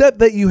good, except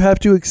that you have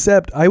to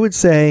accept. I would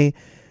say,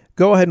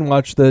 go ahead and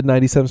watch the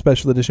 97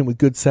 special edition with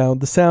good sound.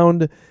 The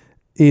sound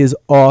is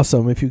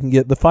awesome if you can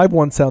get the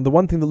 5.1 sound. The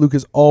one thing that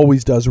Lucas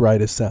always does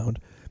right is sound.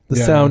 The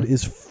sound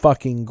is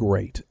fucking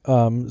great.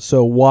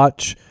 So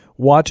watch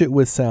it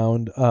with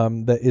sound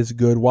that is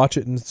good. Watch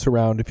it in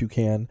surround if you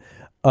can.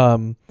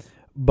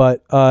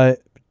 But I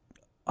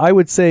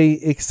would say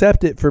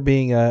accept it for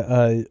being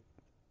a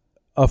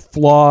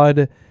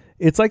flawed.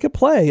 It's like a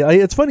play.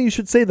 It's funny you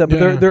should say that,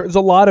 but there's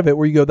a lot of it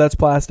where you go, that's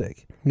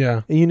plastic.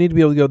 Yeah. And you need to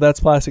be able to go, that's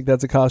plastic,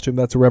 that's a costume,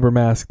 that's a rubber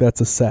mask, that's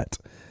a set.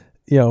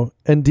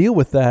 And deal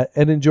with that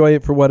and enjoy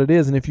it for what it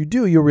is. And if you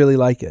do, you'll really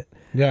like it.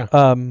 Yeah.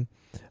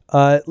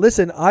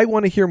 Listen, I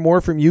want to hear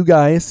more from you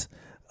guys.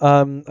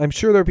 I'm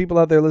sure there are people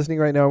out there listening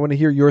right now. I want to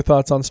hear your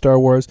thoughts on Star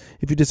Wars.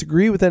 If you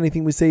disagree with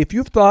anything we say, if you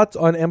have thoughts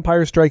on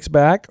Empire Strikes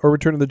Back or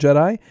Return of the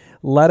Jedi,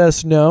 let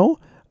us know.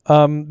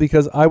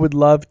 Because I would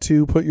love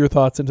to put your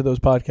thoughts into those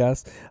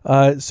podcasts.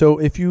 So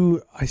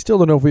I still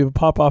don't know if we have a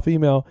PopOff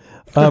email.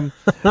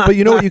 But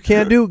you know what you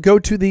can do? Go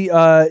to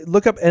the,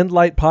 look up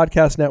Endlight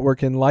Podcast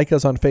Network and like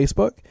us on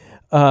Facebook.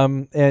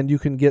 And you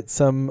can get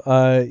some,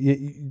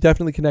 you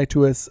definitely connect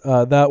to us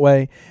that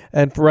way.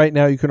 And for right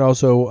now, you can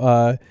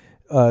also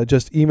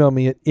just email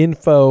me at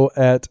info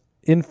at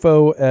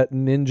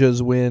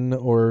Ninjas Win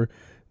or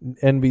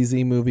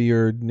NBZ movie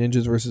or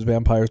Ninjas versus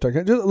Vampires.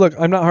 Just, look,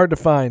 I'm not hard to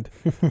find.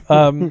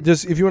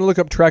 Just if you want to look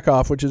up Trek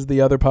Off, which is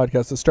the other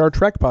podcast, the Star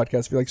Trek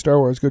podcast, if you like Star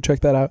Wars, go check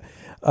that out.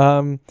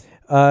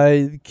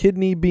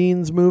 Kidney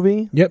Beans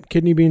Movie. Yep,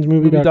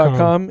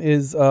 kidneybeansmovie.com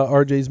is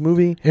RJ's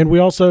movie. And we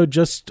also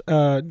just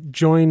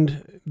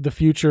joined the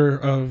future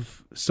of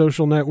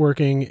social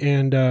networking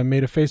and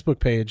made a Facebook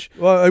page.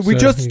 Well, we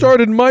just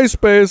started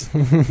MySpace.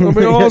 That'll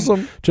be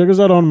awesome. Check us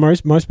out on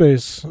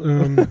MySpace.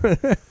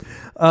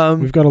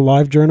 We've got a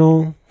live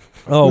journal.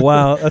 Oh,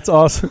 wow. That's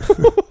awesome.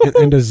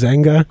 and a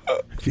Zanga.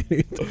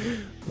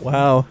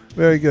 Wow.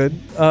 Very good.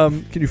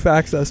 Can you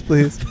fax us,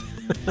 please?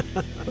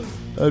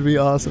 That'd be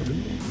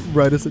awesome.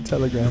 Write us a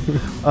telegram.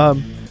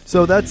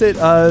 So that's it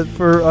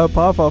for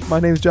PopOff. My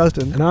name's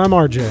Justin. And I'm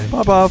RJ.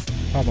 PopOff.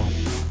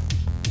 PopOff.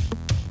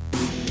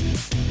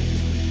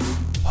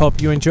 Hope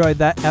you enjoyed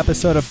that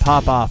episode of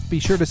PopOff. Be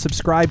sure to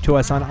subscribe to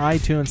us on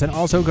iTunes and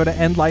also go to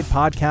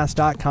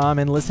endlightpodcast.com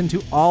and listen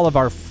to all of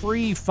our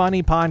free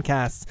funny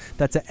podcasts.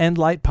 That's at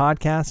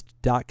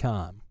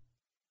endlightpodcast.com.